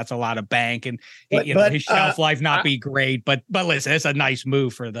old and that's a lot of bank, and his shelf life not be great. But listen, it's a nice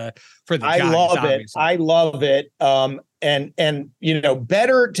move for the Giants. I love it. And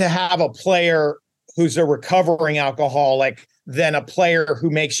better to have a player who's a recovering alcoholic than a player who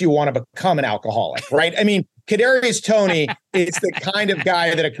makes you want to become an alcoholic, right? I mean, Kadarius Toney is the kind of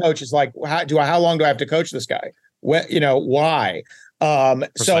guy that a coach is like, how long do I have to coach this guy? Why?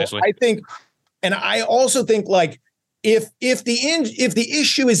 So I think, and I also think, like, if the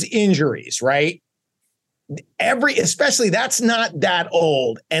issue is injuries, right? Especially that's not that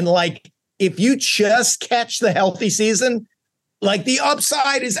old. And like, if you just catch the healthy season, like, the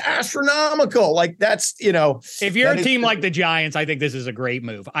upside is astronomical. Like, that's, if you're a team like the Giants, I think this is a great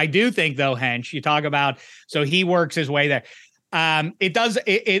move. I do think, though, Hench, you talk about, so he works his way there. It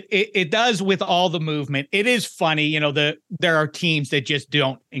does with all the movement. It is funny, there are teams that just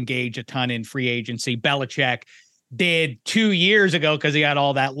don't engage a ton in free agency. Belichick did 2 years ago because he had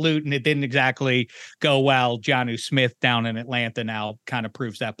all that loot and it didn't exactly go well. Jonnu Smith down in Atlanta now kind of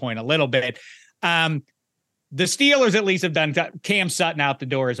proves that point a little bit. The Steelers at least have done. Cam Sutton out the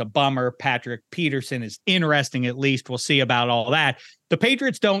door is a bummer. Patrick Peterson is interesting. At least we'll see about all that. The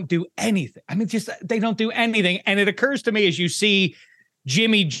Patriots don't do anything. I mean, they don't do anything. And it occurs to me as you see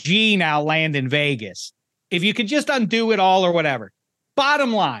Jimmy G now land in Vegas, if you could just undo it all or whatever.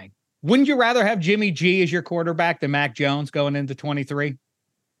 Bottom line, wouldn't you rather have Jimmy G as your quarterback than Mac Jones going into 23?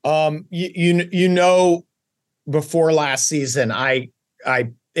 Before last season, I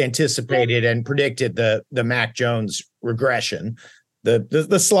anticipated and predicted the Mac Jones regression,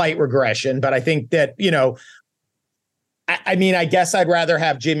 the slight regression. But I think that, I guess I'd rather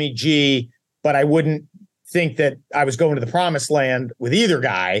have Jimmy G, but I wouldn't think that I was going to the promised land with either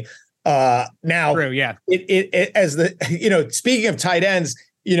guy. Now, true, yeah. It as the, speaking of tight ends,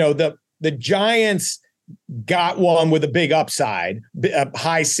 the Giants got one with a big upside, a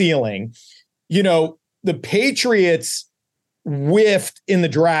high ceiling. The Patriots whiffed in the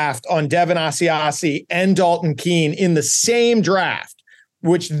draft on Devin Asiasi and Dalton Keene in the same draft,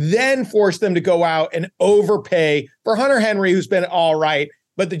 which then forced them to go out and overpay for Hunter Henry, who's been all right.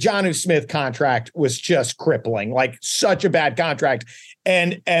 But the Jonnu Smith contract was just crippling, like such a bad contract.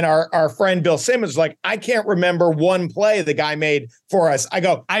 And our friend Bill Simmons was like, I can't remember one play the guy made for us.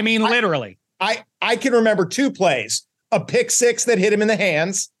 Literally. I can remember 2 plays, a pick six that hit him in the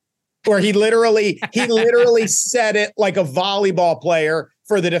hands, where he literally set it like a volleyball player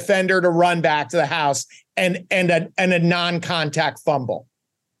for the defender to run back to the house, and a non-contact fumble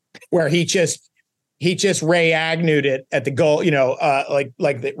where he just Ray Agnew'd it at the goal,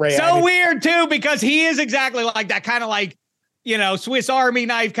 like the Ray. So Agnew. Weird too, because he is exactly like that, kind of like, Swiss Army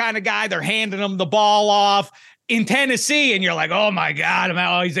knife kind of guy. They're handing him the ball off. in Tennessee, and you're like, oh my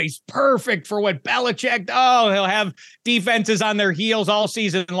God, he's perfect for what Belichick. Oh, he'll have defenses on their heels all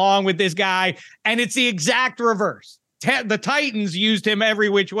season long with this guy. And it's the exact reverse. The Titans used him every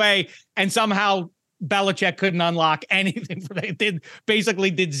which way, and somehow Belichick couldn't unlock anything. They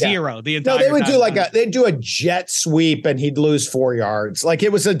did zero the entire time. No, they would they'd do a jet sweep and he'd lose 4 yards. Like,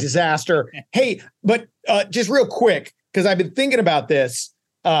 it was a disaster. Hey, but just real quick, because I've been thinking about this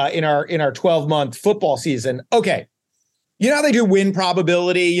in our 12-month football season. Okay. You know how they do win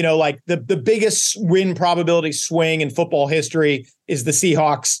probability? Like the biggest win probability swing in football history is the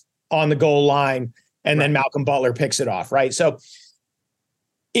Seahawks on the goal line, and then Malcolm Butler picks it off, right? So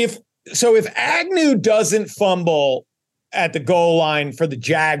if Agnew doesn't fumble at the goal line for the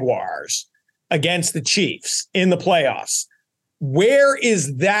Jaguars against the Chiefs in the playoffs, where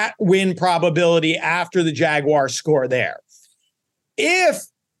is that win probability after the Jaguars score there? If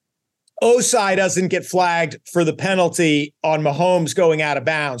Osai doesn't get flagged for the penalty on Mahomes going out of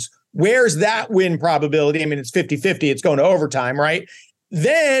bounds, where's that win probability? I mean, it's 50-50. It's going to overtime, right?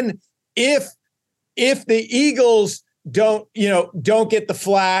 Then if the Eagles don't get the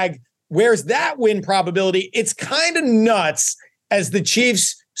flag, where's that win probability? It's kind of nuts as the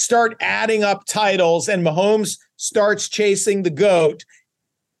Chiefs start adding up titles and Mahomes starts chasing the GOAT.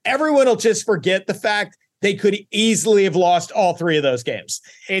 Everyone will just forget the fact they could easily have lost all 3 of those games.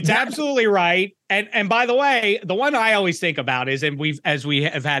 It's absolutely right. And by the way, the one I always think about is, and we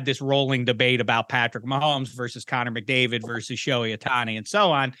have had this rolling debate about Patrick Mahomes versus Connor McDavid versus Shohei Ohtani and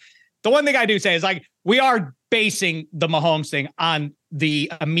so on. The one thing I do say is, like, we are basing the Mahomes thing on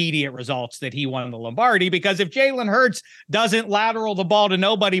the immediate results that he won the Lombardi, because if Jalen Hurts doesn't lateral the ball to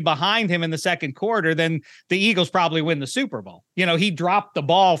nobody behind him in the second quarter, then the Eagles probably win the Super Bowl. He dropped the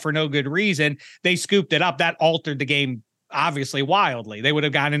ball for no good reason. They scooped it up. That altered the game, obviously, wildly. They would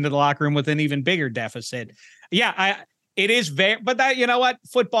have gone into the locker room with an even bigger deficit. Yeah, it is very, but that, you know what?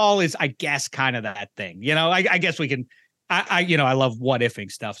 Football is, I guess, kind of that thing. I guess we can, I love what ifing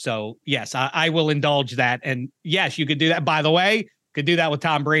stuff. So yes, I will indulge that. And yes, you could do that. By the way, could do that with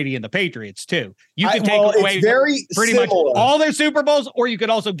Tom Brady and the Patriots too. You could take away pretty much all their Super Bowls, or you could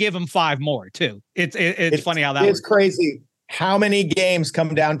also give them 5 more too. It's funny how that is crazy. How many games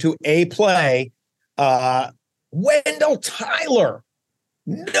come down to a play? Wendell Tyler,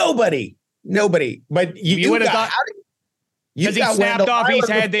 nobody. But you would have thought, because he snapped off.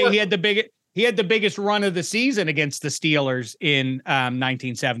 He had the biggest run of the season against the Steelers in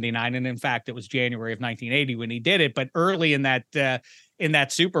 1979. And in fact, it was January of 1980 when he did it. But early in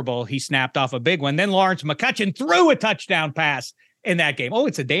that Super Bowl, he snapped off a big one. Then Lawrence McCutcheon threw a touchdown pass in that game. Oh,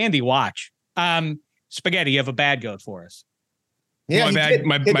 it's a dandy watch. Spaghetti, you have a bad goat for us. Yeah,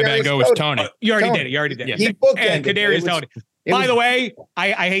 my bad goat was Tony. You already did. Yeah. And Kadarius Toney. By the way,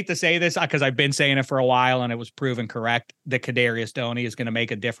 I hate to say this because I've been saying it for a while and it was proven correct that Kadarius Toney is going to make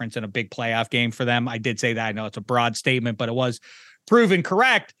a difference in a big playoff game for them. I did say that. I know it's a broad statement, but it was proven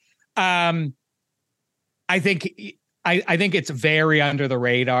correct. I think it's very under the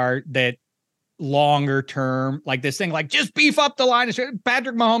radar that longer term, like this thing, like just beef up the line.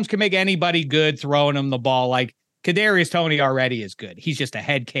 Patrick Mahomes can make anybody good throwing him the ball. Like Kadarius Toney already is good. He's just a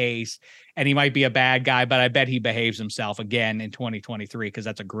head case. And he might be a bad guy, but I bet he behaves himself again in 2023 because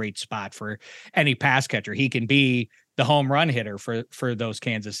that's a great spot for any pass catcher. He can be the home run hitter for those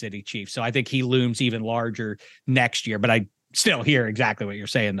Kansas City Chiefs. So I think he looms even larger next year. But I still hear exactly what you're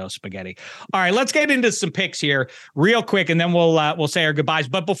saying, though, Spaghetti. All right, let's get into some picks here real quick, and then we'll say our goodbyes.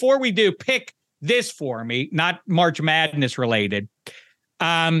 But before we do, pick this for me, not March Madness related.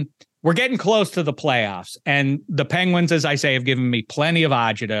 We're getting close to the playoffs, and the Penguins, as I say, have given me plenty of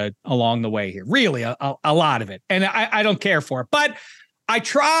agita along the way here. Really, a lot of it. And I don't care for it. But I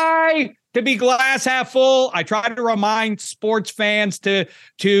try to be glass half full. I try to remind sports fans to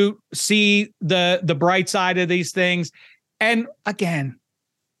see the bright side of these things. And again,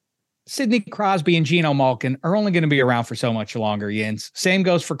 Sidney Crosby and Geno Malkin are only going to be around for so much longer, Yins. Same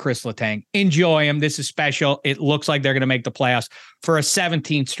goes for Chris Letang. Enjoy them. This is special. It looks like they're going to make the playoffs for a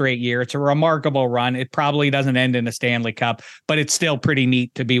 17th straight year. It's a remarkable run. It probably doesn't end in a Stanley Cup, but it's still pretty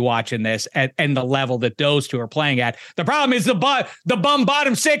neat to be watching this and the level that those two are playing at. The problem is the bum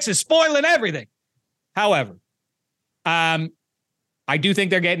bottom 6 is spoiling everything. However, I do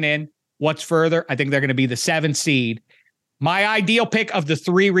think they're getting in. What's further? I think they're going to be the 7th seed. My ideal pick of the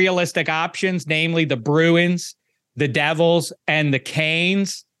 3 realistic options, namely the Bruins, the Devils, and the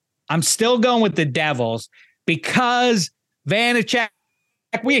Canes, I'm still going with the Devils because Vanacek,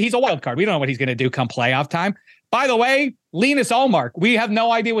 he's a wild card. We don't know what he's going to do come playoff time. By the way, Linus Ullmark, we have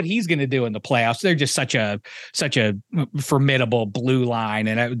no idea what he's going to do in the playoffs. They're just such a formidable blue line.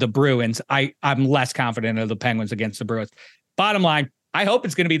 And the Bruins, I'm less confident of the Penguins against the Bruins. Bottom line, I hope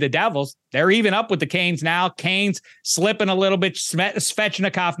it's going to be the Devils. They're even up with the Canes now. Canes slipping a little bit.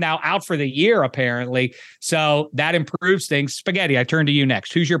 Svechnikov now out for the year, apparently. So that improves things. Spaghetti, I turn to you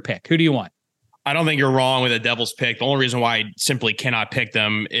next. Who's your pick? Who do you want? I don't think you're wrong with the Devils pick. The only reason why I simply cannot pick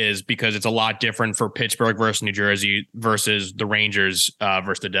them is because it's a lot different for Pittsburgh versus New Jersey versus the Rangers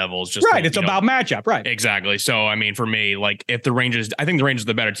versus the Devils. Just right. It's about matchup. Right. Exactly. So, I mean, for me, like if the Rangers, I think the Rangers are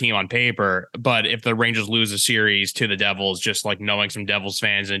the better team on paper, but if the Rangers lose a series to the Devils, just like knowing some Devils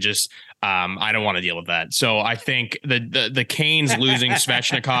fans and just, I don't want to deal with that. So I think the Canes losing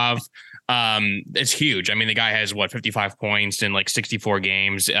Svechnikov, it's huge. I mean, the guy has 55 points in like 64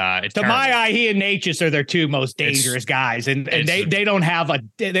 games. It's to my eye, he and Natchez are their two most dangerous guys, and they don't have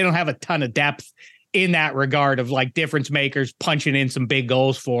a ton of depth in that regard of like difference makers punching in some big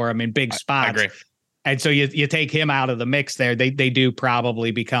goals for him in big spots. I agree. And so you take him out of the mix there. They do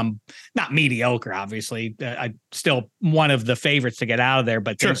probably become not mediocre, obviously. Still one of the favorites to get out of there,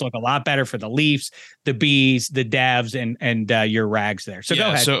 but things look a lot better for the Leafs, the Bees, the Devs, and your Rags there. So go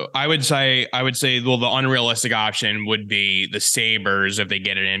ahead. So I would say, well, the unrealistic option would be the Sabres if they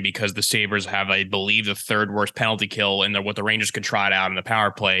get it in, because the Sabres have, I believe, the third worst penalty kill, and what the Rangers could trot out in the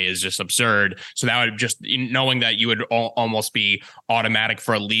power play is just absurd. So that would just, knowing that you would almost be automatic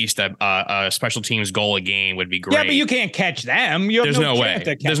for at least a special teams goal a game would be great. Yeah, but you can't catch them. There's no way.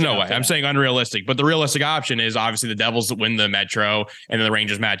 There's no way. I'm saying unrealistic, but the realistic option is obviously the Devils that win the Metro, and then the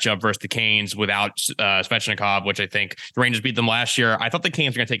Rangers match up versus the Canes without Svechnikov, which I think the Rangers beat them last year. I thought the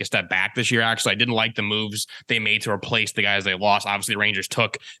Canes were going to take a step back this year. Actually, I didn't like the moves they made to replace the guys they lost. Obviously, the Rangers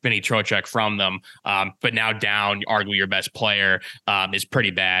took Vinny Trocheck from them, but now down, arguably your best player, is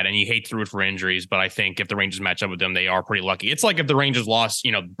pretty bad, and you hate to root for injuries, but I think if the Rangers match up with them, they are pretty lucky. It's like if the Rangers lost,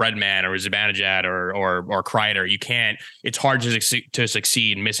 Breadman or Zibanejad or Kreider, you can't. It's hard to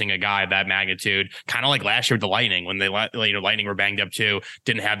succeed missing a guy of that magnitude. Kind of like last year with the Lightning, when Lightning were banged up too,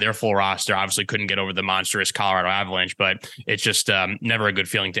 didn't have their full roster, obviously couldn't get over the monstrous Colorado Avalanche, but it's just never a good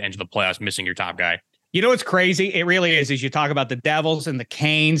feeling to enter the playoffs missing your top guy. You know what's crazy? It really is you talk about the Devils and the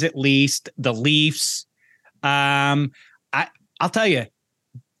Canes, at least the Leafs. I'll tell you,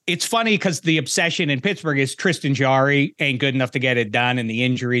 it's funny because the obsession in Pittsburgh is Tristan Jarry ain't good enough to get it done, and the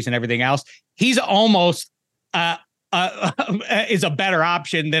injuries and everything else. He's almost is a better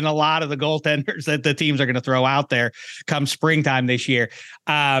option than a lot of the goaltenders that the teams are going to throw out there come springtime this year.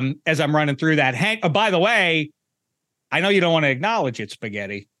 As I'm running through that, Hank, by the way, I know you don't want to acknowledge it,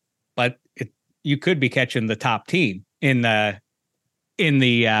 Spaghetti, but you could be catching the top team in the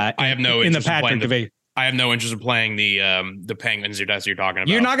Patrick division. I have no interest in playing the Penguins. That's what you're talking about.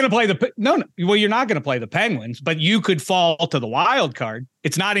 You're not going to play you're not going to play the Penguins, but you could fall to the wild card.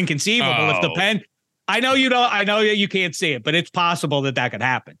 It's not inconceivable if the I know you don't. I know you can't see it, but it's possible that could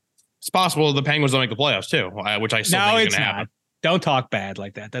happen. It's possible the Penguins don't make the playoffs too, which I still think is going to happen. Don't talk bad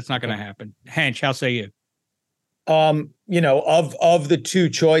like that. That's not going to happen. Hench, how say you? Of the two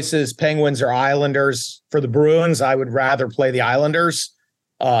choices, Penguins or Islanders. For the Bruins, I would rather play the Islanders.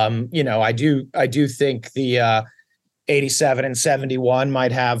 I do think the 87 and 71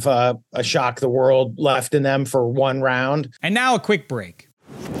 might have a shock the world left in them for one round. And now a quick break.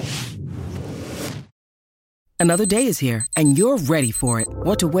 Another day is here, and you're ready for it.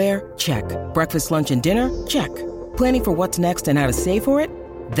 What to wear? Check. Breakfast, lunch, and dinner? Check. Planning for what's next and how to save for it?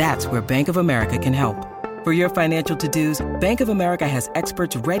 That's where Bank of America can help. For your financial to-dos, Bank of America has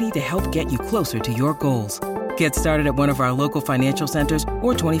experts ready to help get you closer to your goals. Get started at one of our local financial centers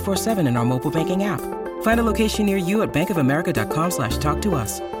or 24/7 in our mobile banking app. Find a location near you at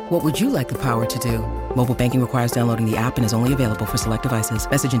bankofamerica.com/talktous. What would you like the power to do? Mobile banking requires downloading the app and is only available for select devices.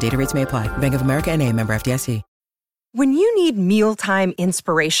 Message and data rates may apply. Bank of America NA, member FDIC. When you need mealtime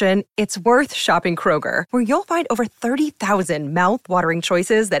inspiration, it's worth shopping Kroger, where you'll find over 30,000 mouth-watering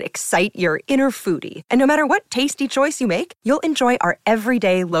choices that excite your inner foodie. And no matter what tasty choice you make, you'll enjoy our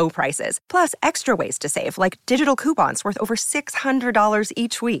everyday low prices, plus extra ways to save, like digital coupons worth over $600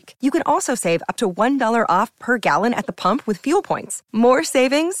 each week. You can also save up to $1 off per gallon at the pump with fuel points. More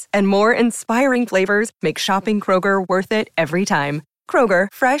savings and more inspiring flavors make shopping Kroger worth it every time. Kroger,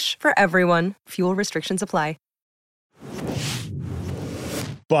 fresh for everyone. Fuel restrictions apply.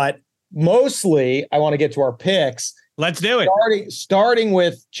 But mostly, I want to get to our picks. Let's do it. Starting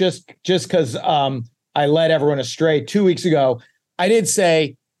with just because I led everyone astray 2 weeks ago, I did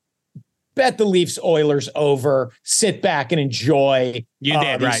say, bet the Leafs Oilers over, sit back and enjoy. You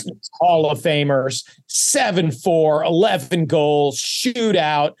did, right. Hall of Famers, 7-4, 11 goals,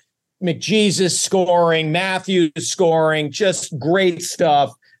 shootout. McJesus scoring, Matthews scoring, just great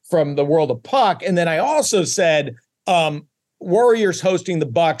stuff from the world of puck. And then I also said Warriors hosting the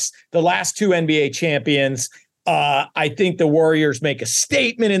Bucks, the last two NBA champions. I think the Warriors make a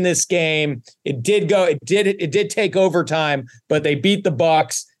statement in this game. It did take overtime, but they beat the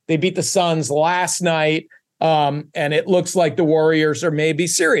Bucks. They beat the Suns last night. And it looks like the Warriors are maybe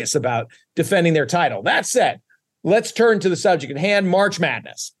serious about defending their title. That said, let's turn to the subject at hand, March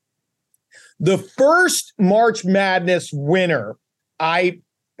Madness. The first March Madness winner,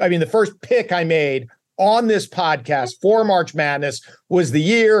 the first pick I made on this podcast for March Madness was the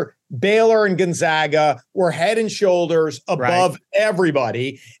year Baylor and Gonzaga were head and shoulders above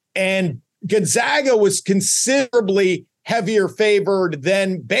everybody. And Gonzaga was considerably heavier favored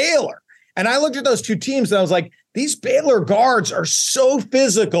than Baylor. And I looked at those two teams and I was like, these Baylor guards are so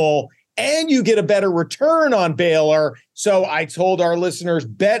physical and you get a better return on Baylor. So I told our listeners,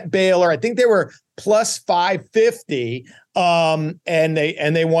 bet Baylor. I think they were plus 550. And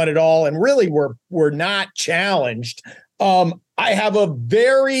they won it all and really were not challenged. I have a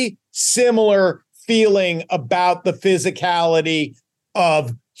very similar feeling about the physicality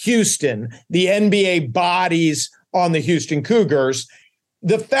of Houston, the NBA bodies on the Houston Cougars.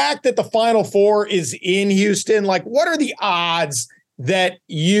 The fact that the Final Four is in Houston, like, what are the odds that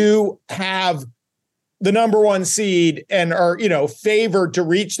you have the number one seed and are, favored to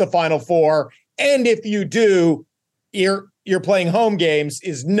reach the Final Four? And if you do, you're playing home games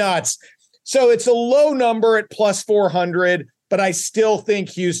is nuts. So it's a low number at plus 400, but I still think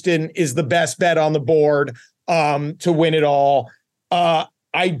Houston is the best bet on the board to win it all.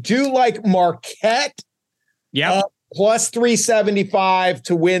 I do like Marquette. Yeah. Plus 375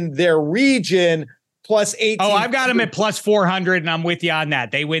 to win their region, plus 18. Oh, I've got them at plus 400, and I'm with you on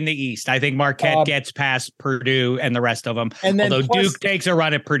that. They win the East. I think Marquette gets past Purdue and the rest of them. And then although Duke takes a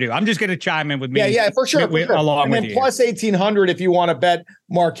run at Purdue. I'm just going to chime in with me. Yeah, for sure. Along and with then you. Plus 1,800 if you want to bet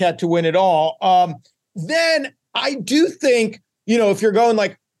Marquette to win it all. Then I do think, if you're going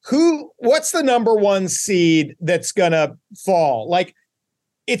like, what's the number one seed that's going to fall? Like,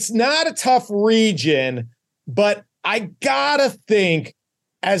 it's not a tough region, but I gotta think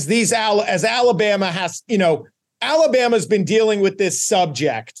as Alabama has, Alabama's been dealing with this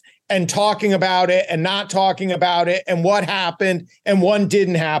subject and talking about it and not talking about it and what happened and what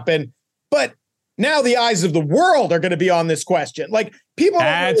didn't happen. But now the eyes of the world are going to be on this question. Like, people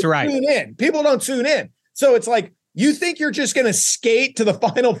don't tune in. People don't tune in. So it's like, you think you're just going to skate to the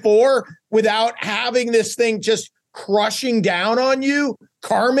Final Four without having this thing just crushing down on you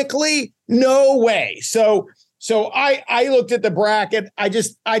karmically? No way. So I looked at the bracket.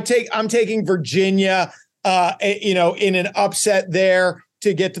 I'm taking Virginia, in an upset there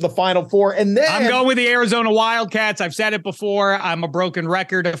to get to the Final Four. And then I'm going with the Arizona Wildcats. I've said it before. I'm a broken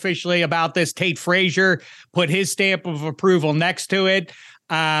record officially about this. Tate Frazier put his stamp of approval next to it.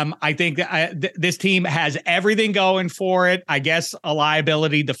 I think that this team has everything going for it. I guess a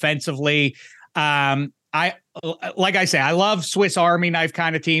liability defensively. Like I say, I love Swiss Army knife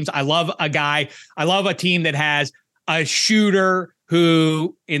kind of teams. I love a team that has a shooter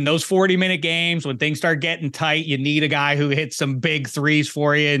who in those 40-minute games, when things start getting tight, you need a guy who hits some big threes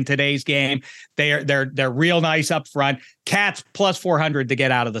for you in today's game. They're real nice up front. Cats plus 400 to get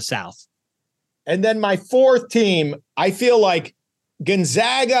out of the South. And then my fourth team, I feel like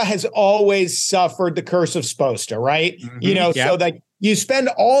Gonzaga has always suffered the curse of Spoelstra, right? Mm-hmm. So that you spend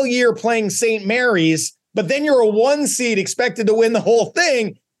all year playing St. Mary's, but then you're a 1 seed expected to win the whole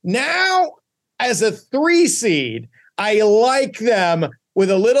thing. Now, as a 3 seed, I like them with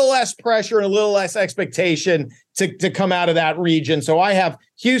a little less pressure and a little less expectation to come out of that region. So I have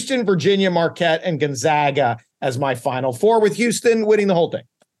Houston, Virginia, Marquette, and Gonzaga as my Final Four, with Houston winning the whole thing.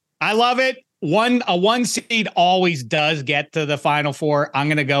 I love it. A 1 seed always does get to the Final Four. I'm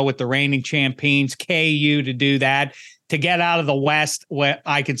going to go with the reigning champions, KU, to do that, to get out of the West, what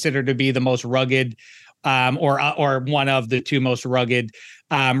I consider to be the most rugged or one of the two most rugged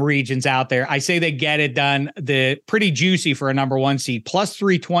regions out there. I say they get it done. The pretty juicy for a number 1 seed, plus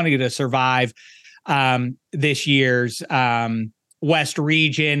 320 to survive this year's West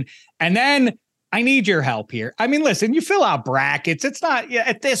region. And then I need your help here. I mean, listen, you fill out brackets. It's not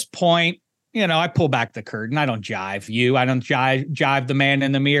at this point, I pull back the curtain. I don't jive you. I don't jive the man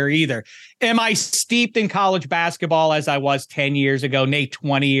in the mirror either. Am I steeped in college basketball as I was 10 years ago,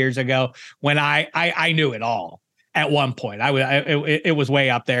 20 years ago, when I knew it all at one point? It was way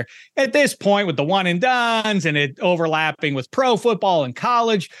up there. At this point, with the one and dones and it overlapping with pro football and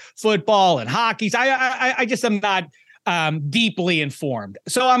college football and hockey, I just am not deeply informed.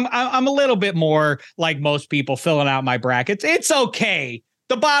 So I'm a little bit more like most people filling out my brackets. It's okay.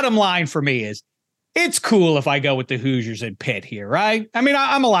 the bottom line for me is it's cool if I go with the Hoosiers and Pitt here, right? I mean,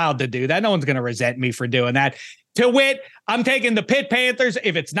 I'm allowed to do that. No one's going to resent me for doing that. To wit, I'm taking the Pitt Panthers.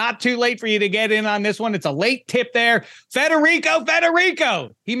 If it's not too late for you to get in on this one, it's a late tip there. Federico.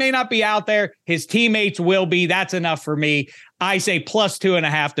 He may not be out there. His teammates will be. That's enough for me. I say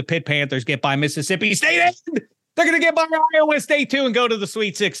 +2.5. The Pitt Panthers get by Mississippi State. They're going to get by Iowa State too and go to the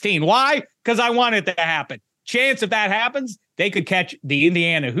Sweet 16. Why? Because I want it to happen. Chance if that happens, they could catch the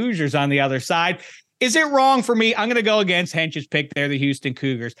Indiana Hoosiers on the other side. Is it wrong for me? I'm going to go against Hench's pick there, the Houston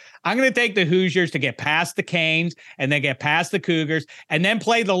Cougars. I'm going to take the Hoosiers to get past the Canes and then get past the Cougars and then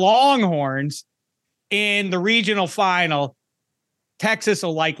play the Longhorns in the regional final. Texas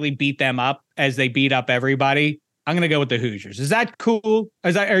will likely beat them up as they beat up everybody. I'm going to go with the Hoosiers. Is that cool?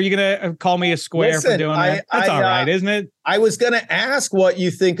 Are you going to call me a square for doing that? That's all right, isn't it? I was going to ask what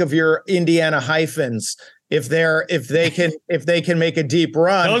you think of your Indiana hyphens. If they can make a deep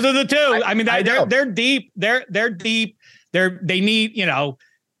run. Those are the two. I mean, they're deep. They're deep. They need,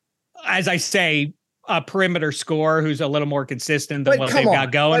 as I say, a perimeter scorer who's a little more consistent than what they've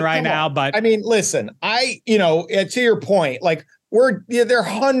got going right now. But I mean, listen, to your point, like there are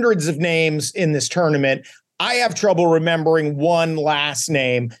hundreds of names in this tournament. I have trouble remembering one last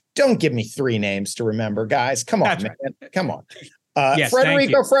name. Don't give me 3 names to remember, guys. Come on, That's man. Right. Come on. Yes,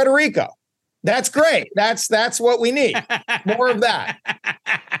 Federico. That's great. That's what we need. More of that.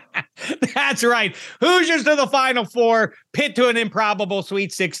 That's right. Hoosiers to the Final Four, Pitt to an improbable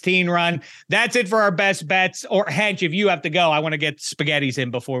Sweet 16 run. That's it for our best bets. Or Hench, if you have to go, I want to get spaghettis in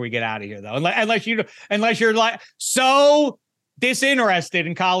before we get out of here, though. Unless you're like so disinterested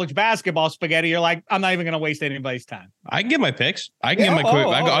in college basketball, Spaghetti, you're like, I'm not even going to waste anybody's time. I can give my picks. I'll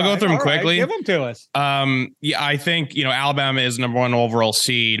go through them quickly. Give them to us. I think, Alabama is number 1 overall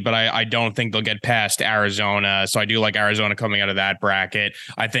seed, but I don't think they'll get past Arizona. So I do like Arizona coming out of that bracket.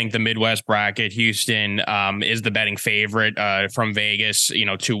 I think the Midwest bracket, Houston is the betting favorite from Vegas,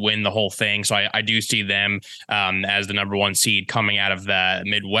 to win the whole thing. So I do see them as the number 1 seed coming out of the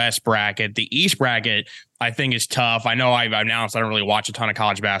Midwest bracket. The East bracket, I think is tough. I know I've announced I don't really watch a ton of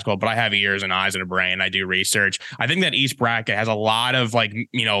college basketball, but I have ears and eyes and a brain. I do research. I think that East bracket has a lot of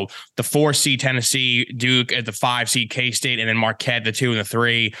the 4 seed Tennessee, Duke at the 5 seed K-State, and then Marquette, the 2 and the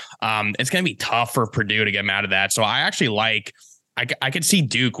 3. It's going to be tough for Purdue to get them out of that. So I actually I could see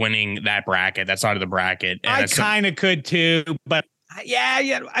Duke winning that bracket, that side of the bracket. And I kind of could too, but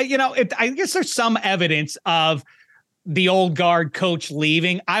I guess there's some evidence of the old guard coach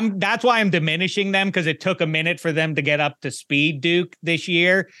leaving. That's why I'm diminishing them, because it took a minute for them to get up to speed, Duke, this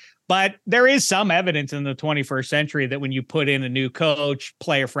year. But there is some evidence in the 21st century that when you put in a new coach,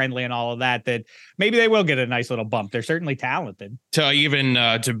 player friendly and all of that maybe they will get a nice little bump. They're certainly talented.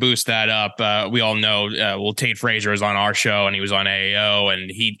 To boost that up, we all know, Tate Frazier was on our show and he was on AAO and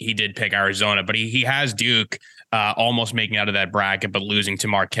he did pick Arizona, but he has Duke almost making out of that bracket, but losing to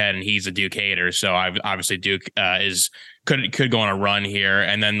Marquette, and he's a Duke hater. So obviously Duke could go on a run here.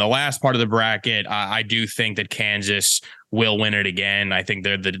 And then the last part of the bracket, I do think that Kansas will win it again. I think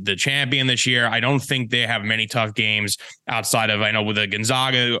they're the champion this year. I don't think they have many tough games outside of, I know with the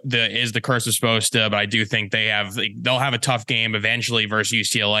Gonzaga is the curse is supposed to, but I do think they'll have a tough game eventually versus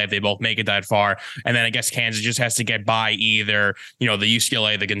UCLA if they both make it that far. And then I guess Kansas just has to get by either, the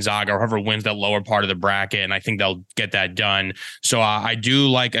UCLA, the Gonzaga, or whoever wins that lower part of the bracket. And I think they'll get that done. So I do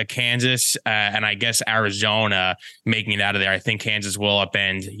like a Kansas and I guess Arizona making it out of there. I think Kansas will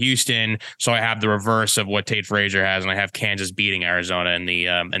upend Houston. So I have the reverse of what Tate Frazier has, and I have Kansas beating Arizona in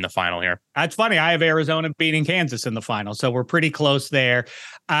the final here. That's funny. I have Arizona beating Kansas in the final, so we're pretty close there.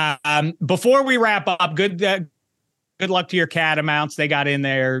 Before we wrap up, good luck to your Catamounts. They got in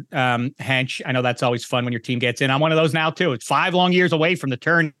there. Hench, I know that's always fun when your team gets in. I'm one of those now too. It's 5 long years away from the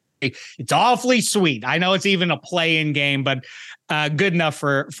turn. It's awfully sweet. I know it's even a play-in game, but good enough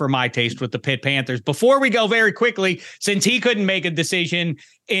for my taste with the Pitt Panthers. Before we go, very quickly, since he couldn't make a decision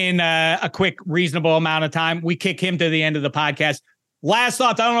in a quick, reasonable amount of time, we kick him to the end of the podcast. Last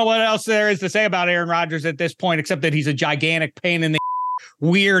thoughts. I don't know what else there is to say about Aaron Rodgers at this point, except that he's a gigantic pain in the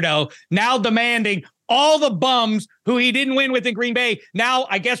weirdo, now demanding all the bums who he didn't win with in Green Bay now,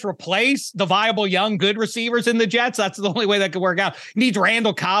 I guess, replace the viable young good receivers in the Jets. That's the only way that could work out. Needs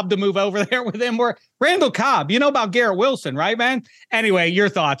Randall Cobb to move over there with him. Where Randall Cobb, you know about Garrett Wilson, right, man? Anyway, your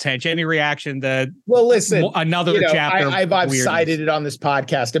thoughts, Hench? Any reaction to listen, another chapter? I've cited it on this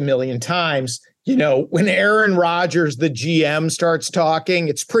podcast a million times. When Aaron Rodgers, the GM, starts talking,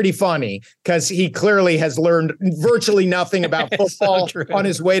 it's pretty funny because he clearly has learned virtually nothing about football on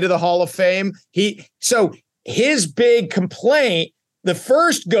his way to the Hall of Fame. His big complaint The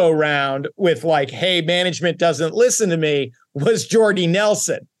first go round with like, hey, management doesn't listen to me was Jordy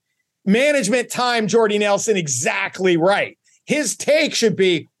Nelson. Management timed Jordy Nelson exactly right. His take should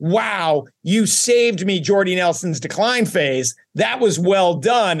be, wow, you saved me Jordy Nelson's decline phase. That was well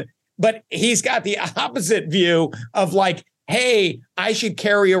done. But he's got the opposite view of like, hey, I should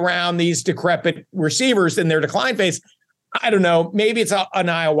carry around these decrepit receivers in their decline phase. I don't know. Maybe it's an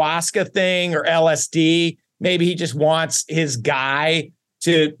ayahuasca thing or LSD. Maybe he just wants his guy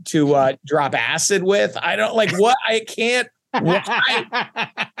to drop acid with. I don't like what I can't.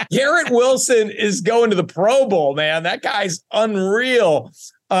 Garrett Wilson is going to the Pro Bowl, man. That guy's unreal.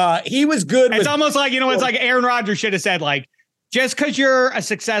 He was good. It's almost like, it's like Aaron Rodgers should have said, like, just because you're a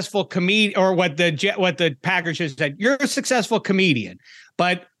successful comedian, or what the Packers should have said, you're a successful comedian,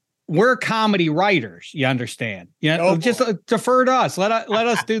 but we're comedy writers. You understand? Just defer to us. Let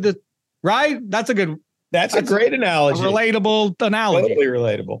us do this. Right? That's a great analogy. A relatable analogy. Totally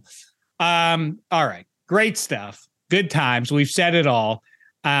relatable. All right. Great stuff. Good times. We've said it all,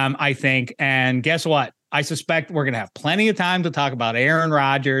 I think. And guess what? I suspect we're going to have plenty of time to talk about Aaron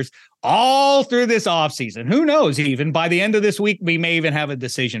Rodgers all through this offseason. Who knows? Even by the end of this week, we may even have a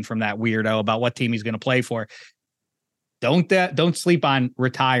decision from that weirdo about what team he's going to play for. Don't sleep on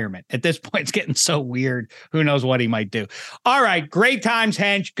retirement. At this point, it's getting so weird. Who knows what he might do? All right. Great times,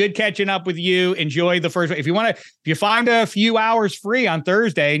 Hench. Good catching up with you. Enjoy the first. If you find a few hours free on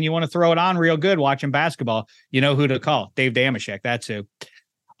Thursday and you want to throw it on real good watching basketball, you know who to call. Dave Damashek. That's who.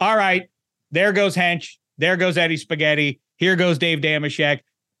 All right. There goes Hench. There goes Eddie Spaghetti. Here goes Dave Damashek.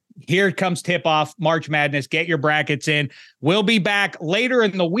 Here comes tip-off, March Madness. Get your brackets in. We'll be back later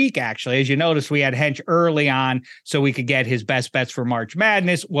in the week, actually. As you noticed, we had Hench early on so we could get his best bets for March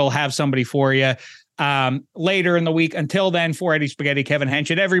Madness. We'll have somebody for you later in the week. Until then, for Eddie Spaghetti, Kevin Hench,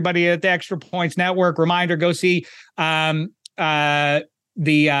 and everybody at the Extra Points Network, reminder, go see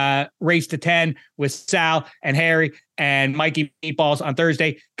the Race to 10 with Sal and Harry and Mikey Meatballs on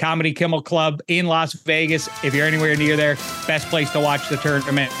Thursday. Comedy Kimmel Club in Las Vegas. If you're anywhere near there, best place to watch the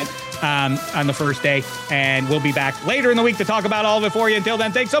tournament on the first day. And we'll be back later in the week to talk about all of it for you. Until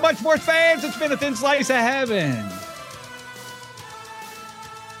then, thanks so much, sports fans. It's been a thin slice of heaven.